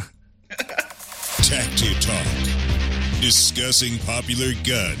 Yes. Tacti Talk. Discussing popular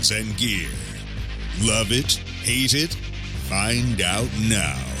guns and gear. Love it? Hate it? Find out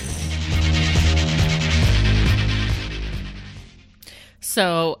now.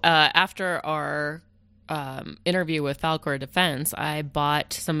 So after our interview with Falcor Defense, I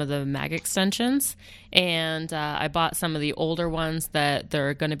bought some of the mag extensions, and I bought some of the older ones that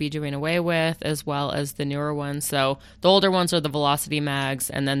they're going to be doing away with, as well as the newer ones. So the older ones are the Velocity mags,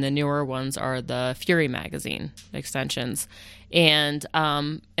 and then the newer ones are the Fury magazine extensions. And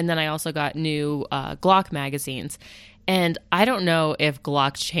then I also got new Glock magazines. And I don't know if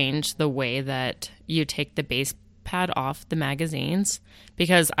Glock changed the way that you take the base pad off the magazines,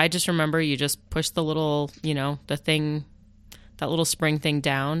 because I just remember you just push the little, the thing, that little spring thing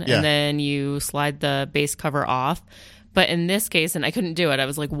down, and then you slide the base cover off. But in this case, and I couldn't do it, I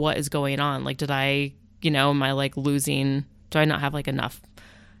was like, what is going on? Like, did I, am I like losing, do I not have like enough,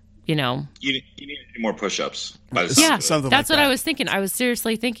 You need more push-ups. Yeah, that's what I was thinking. I was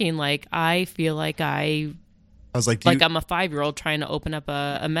seriously thinking, like, I feel like I was like, I'm a 5-year-old trying to open up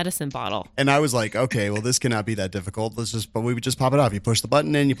a medicine bottle. And I was like, okay, well, this cannot be that difficult. But we would just pop it off. You push the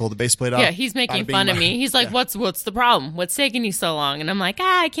button in, you pull the base plate off. Yeah, he's making fun of me. He's like, what's the problem? What's taking you so long? And I'm like,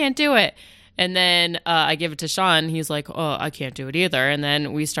 I can't do it. And then I give it to Sean. He's like, oh, I can't do it either. And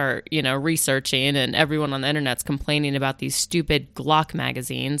then we start, researching, and everyone on the internet's complaining about these stupid Glock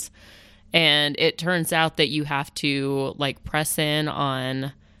magazines. And it turns out that you have to, like, press in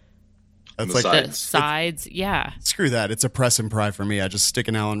on the sides. Yeah. Screw that. It's a press and pry for me. I just stick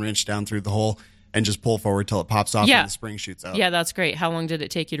an Allen wrench down through the hole and just pull forward till it pops off and the spring shoots out. Yeah, that's great. How long did it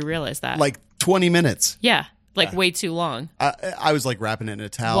take you to realize that? Like 20 minutes. Yeah. Way too long. I was like wrapping it in a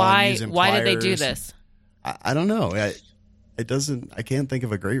towel. Why? And using why pliers. did they do this? I don't know. I can't think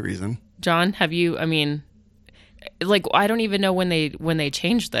of a great reason. John, have you? I mean, like, I don't even know when they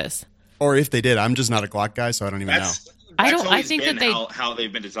changed this. Or if they did. I'm just not a Glock guy, so I don't even know. I think that how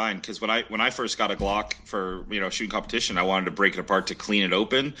they've been designed, because when I first got a Glock for shooting competition, I wanted to break it apart to clean it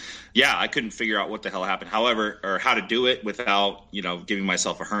open. Yeah, I couldn't figure out what the hell happened. However, or how to do it without giving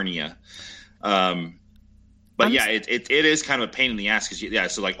myself a hernia. But it is kind of a pain in the ass,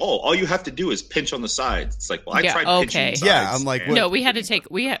 because so like, all you have to do is pinch on the sides. It's like, well, I tried pinching the sides. Yeah, I'm like, no, we had to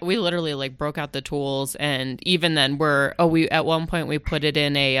we literally like broke out the tools, and even then we at one point we put it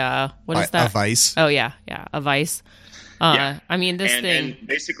in a what is that? A vise. Oh yeah, a vise. I mean, thing. And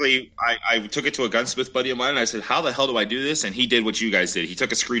basically, I took it to a gunsmith buddy of mine, and I said, how the hell do I do this? And he did what you guys did. He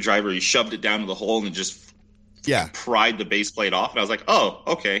took a screwdriver, he shoved it down to the hole, and just pried the base plate off. And I was like, oh,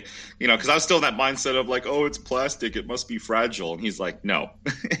 okay. Because I was still in that mindset of like, oh, it's plastic, it must be fragile. And he's like, no.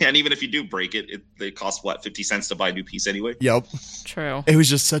 And even if you do break it, they cost, 50 cents to buy a new piece anyway? Yep. True. It was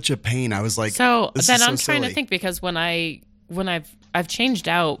just such a pain. I was like, so this then is so I'm trying silly. to think, because when I've changed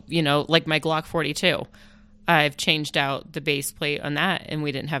out, like my Glock 42, I've changed out the base plate on that, and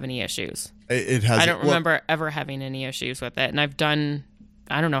we didn't have any issues. It has. I don't remember ever having any issues with it. And I've done,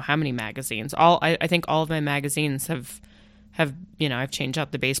 I don't know how many magazines. I think all of my magazines have I've changed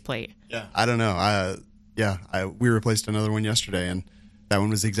out the base plate. Yeah. I don't know. We replaced another one yesterday, and that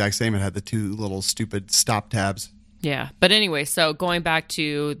one was the exact same. It had the two little stupid stop tabs. Yeah. But anyway, so going back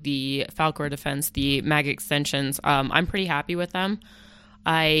to the Falcor Defense, the mag extensions, I'm pretty happy with them.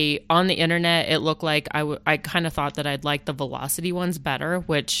 On the internet, it looked like I kind of thought that I'd like the Velocity ones better,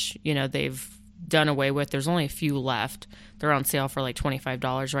 which, they've done away with. There's only a few left. They're on sale for like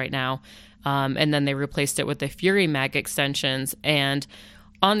 $25 right now. And then they replaced it with the Fury mag extensions. And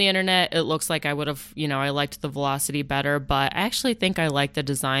on the internet, it looks like I would have, I liked the Velocity better, but I actually think I like the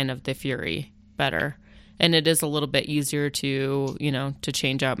design of the Fury better. And it is a little bit easier to, to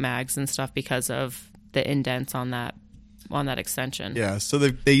change out mags and stuff because of the indents on that extension. Yeah, so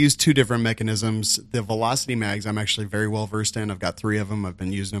they use two different mechanisms. The Velocity mags I'm actually very well versed in. I've got 3 of them. I've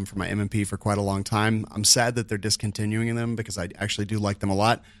been using them for my M&P for quite a long time. I'm sad that they're discontinuing them, because I actually do like them a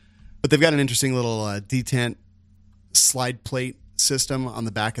lot. But they've got an interesting little detent slide plate system on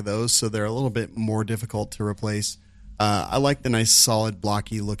the back of those, so they're a little bit more difficult to replace. I like the nice solid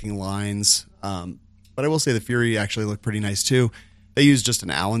blocky looking lines, but I will say the Fury actually look pretty nice too. They use just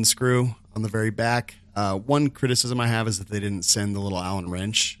an Allen screw on the very back. One criticism I have is that they didn't send the little Allen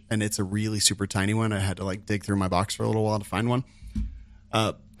wrench, and it's a really super tiny one. I had to like dig through my box for a little while to find one.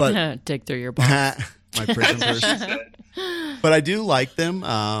 But dig through your box. My prison purse. But I do like them.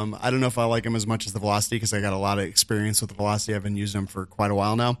 I don't know if I like them as much as the Velocity, because I got a lot of experience with the Velocity. I've been using them for quite a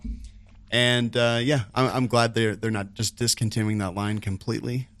while now. And I'm glad they're not just discontinuing that line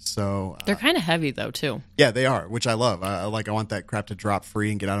completely. So they're kind of heavy though too. Yeah, they are, which I love. I want that crap to drop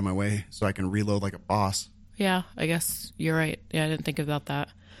free and get out of my way so I can reload like a boss. Yeah, I guess you're right. Yeah, I didn't think about that.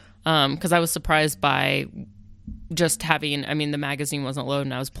 Because I was surprised by just having. I mean, the magazine wasn't loaded,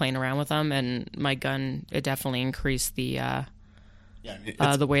 and I was playing around with them, and my gun, it definitely increased the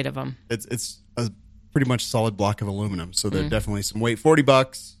weight of them. It's a pretty much solid block of aluminum, so they're definitely some weight.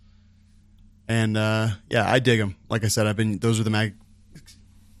 $40. And I dig them. Like I said, those are the mag.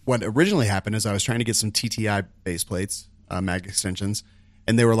 What originally happened is I was trying to get some TTI base plates, mag extensions,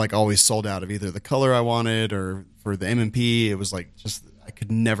 and they were like always sold out of either the color I wanted or for the M&P. It was like just I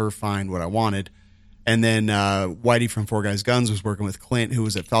could never find what I wanted. And then Whitey from Four Guys Guns was working with Clint, who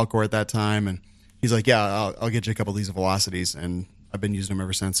was at Falcor at that time, and he's like, "Yeah, I'll get you a couple of these velocities," and I've been using them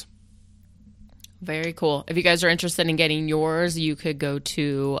ever since. Very cool. If you guys are interested in getting yours, you could go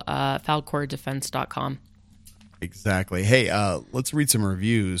to falcordefense.com. Exactly. Hey, let's read some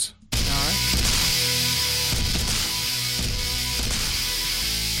reviews.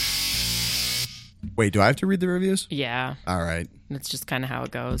 Wait, do I have to read the reviews? Yeah. All right. That's just kind of how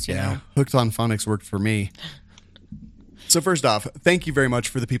it goes, you know. Hooked on Phonics worked for me. So first off, thank you very much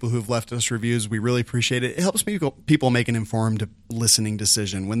for the people who've left us reviews. We really appreciate it. It helps people make an informed listening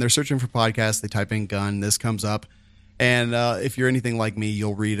decision. When they're searching for podcasts, they type in gun, this comes up. And if you're anything like me,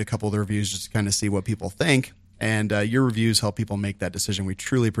 you'll read a couple of the reviews just to kind of see what people think. And your reviews help people make that decision. We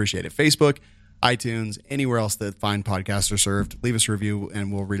truly appreciate it. Facebook, iTunes, anywhere else that fine podcasts are served, leave us a review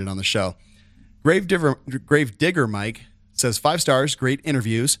and we'll read it on the show. Grave Digger Mike says 5 stars, great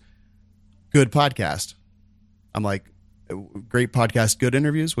interviews, good podcast. I'm like, great podcast, good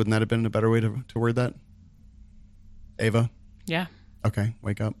interviews? Wouldn't that have been a better way to word that? Ava? Yeah. Okay,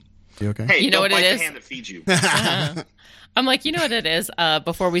 wake up. You okay? Hey, you know don't what bite it is? the hand that feeds you. I'm like, you know what it is?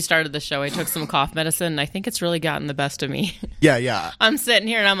 Before we started the show, I took some cough medicine, and I think it's really gotten the best of me. Yeah. I'm sitting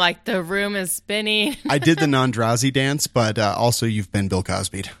here, and I'm like, the room is spinning. I did the non-drowsy dance, but also you've been Bill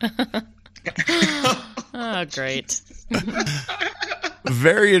Cosby'd. Oh, great.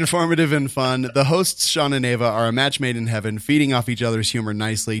 Very informative and fun. The hosts, Sean and Ava, are a match made in heaven, feeding off each other's humor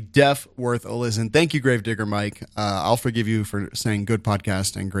nicely. Deaf, worth a listen. Thank you, Gravedigger Mike. I'll forgive you for saying good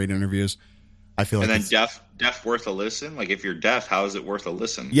podcast and great interviews. I feel like and then deaf worth a listen? Like, if you're deaf, how is it worth a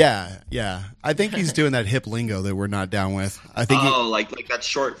listen? Yeah. I think he's doing that hip lingo that we're not down with. I think like that's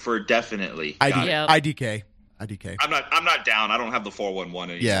short for definitely. IDK. I'm not down. I don't have the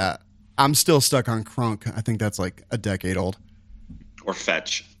 411 anymore. Yeah. I'm still stuck on crunk. I think that's like a decade old. Or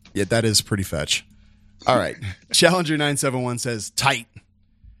fetch. Yeah, that is pretty fetch. All right. Challenger 971 says, tight.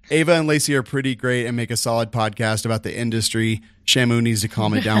 Ava and Lacey are pretty great and make a solid podcast about the industry. Shamu needs to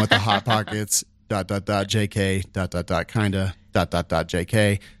calm it down with the hot pockets. ... JK ... kinda ...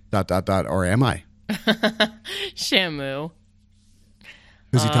 JK ... or am I? Shamu.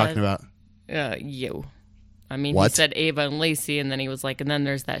 Who's he talking about? You. I mean, What? He said Ava and Lacey, and then he was like, and then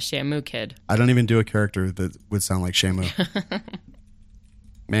there's that Shamu kid. I don't even do a character that would sound like Shamu.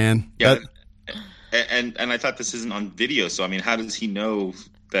 Man. Yeah. And I thought this isn't on video, so I mean, how does he know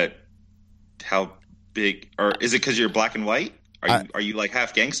that? How big? Or is it because you're black and white? Are you like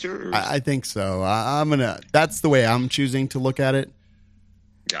half gangster? Or? I think so. That's the way I'm choosing to look at it.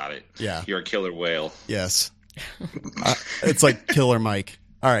 Got it. Yeah. You're a killer whale. Yes. It's like Killer Mike.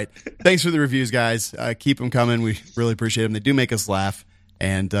 All right. Thanks for the reviews, guys. Keep them coming. We really appreciate them. They do make us laugh.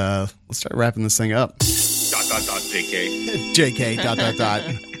 And let's start wrapping this thing up. ... JK.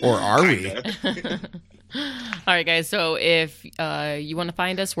 JK ... Or are we? All right, guys. So if you want to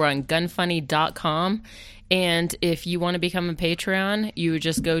find us, we're on gunfunny.com. And if you want to become a Patreon, you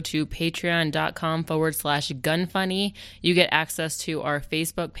just go to patreon.com/gunfunny. You get access to our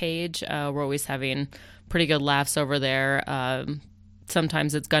Facebook page. We're always having pretty good laughs over there.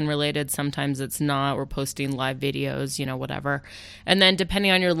 Sometimes it's gun related, sometimes it's not. We're posting live videos, whatever. And then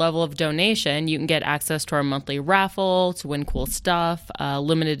depending on your level of donation, you can get access to our monthly raffle, to win cool stuff,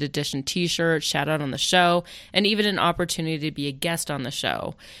 limited edition t-shirt, shout out on the show, and even an opportunity to be a guest on the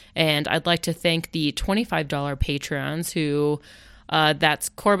show. And I'd like to thank the $25 Patrons who, that's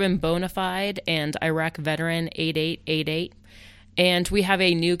Corbin Bonafide and Iraq Veteran 8888. And we have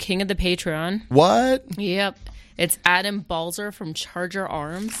a new King of the Patreon. What? Yep. It's Adam Balzer from Charger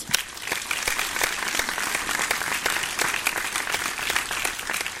Arms.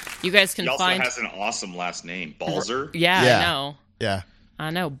 You guys can find... He also has an awesome last name. Balzer? Yeah, I know. Yeah. I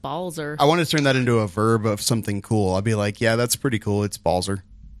know, Balzer. I want to turn that into a verb of something cool. I'll be like, yeah, that's pretty cool. It's Balzer.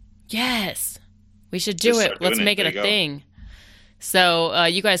 Yes. We should do it. Let's make it a thing. So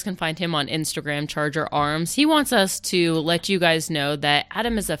you guys can find him on Instagram, Charger Arms. He wants us to let you guys know that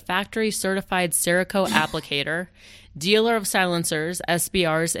Adam is a factory-certified Cerakote applicator, dealer of silencers,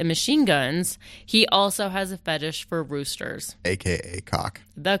 SBRs, and machine guns. He also has a fetish for roosters. A.K.A. cock.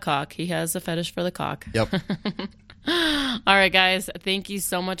 The cock. He has a fetish for the cock. Yep. All right, guys. Thank you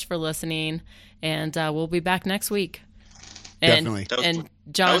so much for listening, and we'll be back next week. Definitely. And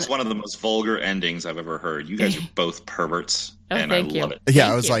John, that was one of the most vulgar endings I've ever heard. You guys are both perverts. and thank I you. love it. Yeah,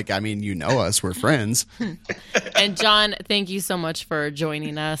 Thank I was you. like, I mean, you know us, we're friends. And John, thank you so much for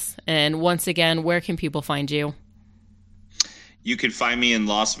joining us. And once again, where can people find you? You can find me in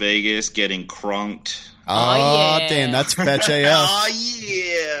Las Vegas getting crunked. Oh, yeah. damn, that's fetch AF. Oh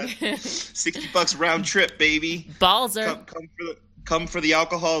yeah, $60 round trip, baby. Balzer. Come for the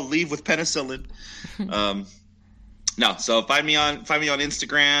alcohol, leave with penicillin. No, so find me on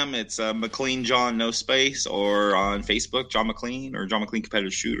Instagram. It's McLean John, no space, or on Facebook, John McLean or John McLean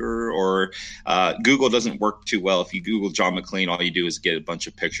Competitive Shooter, or Google doesn't work too well. If you Google John McLean, all you do is get a bunch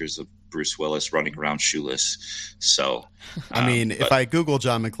of pictures of Bruce Willis running around shoeless. So, I mean, if I Google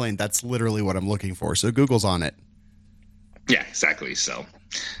John McLean, that's literally what I'm looking for. So Google's on it. Yeah, exactly. So,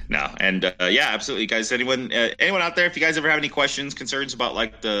 no, and yeah, absolutely, guys. Anyone out there, if you guys ever have any questions, concerns about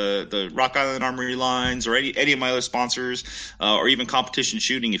like the Rock Island Armory lines or any of my other sponsors, or even competition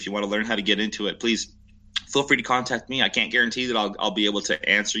shooting, if you want to learn how to get into it, please feel free to contact me. I can't guarantee that I'll be able to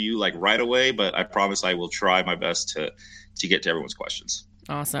answer you like right away, but I promise I will try my best to get to everyone's questions.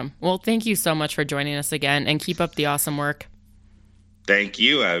 Awesome. Well, thank you so much for joining us again, and keep up the awesome work. Thank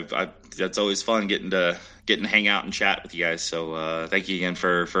you. That's always fun getting to hang out and chat with you guys. So thank you again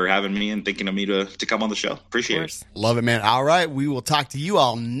for having me and thinking of me to come on the show. Appreciate it. Love it, man. All right. We will talk to you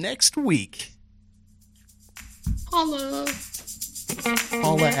all next week. Holla.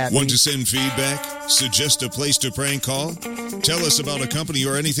 Holla at Want me. to send feedback? Suggest a place to prank call? Tell us about a company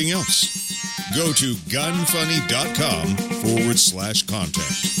or anything else? Go to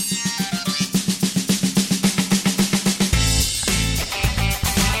gunfunny.com/contact.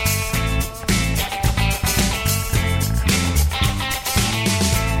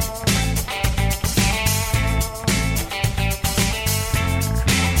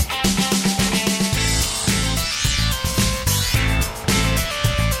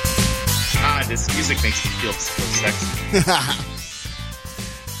 This music makes me feel so sexy.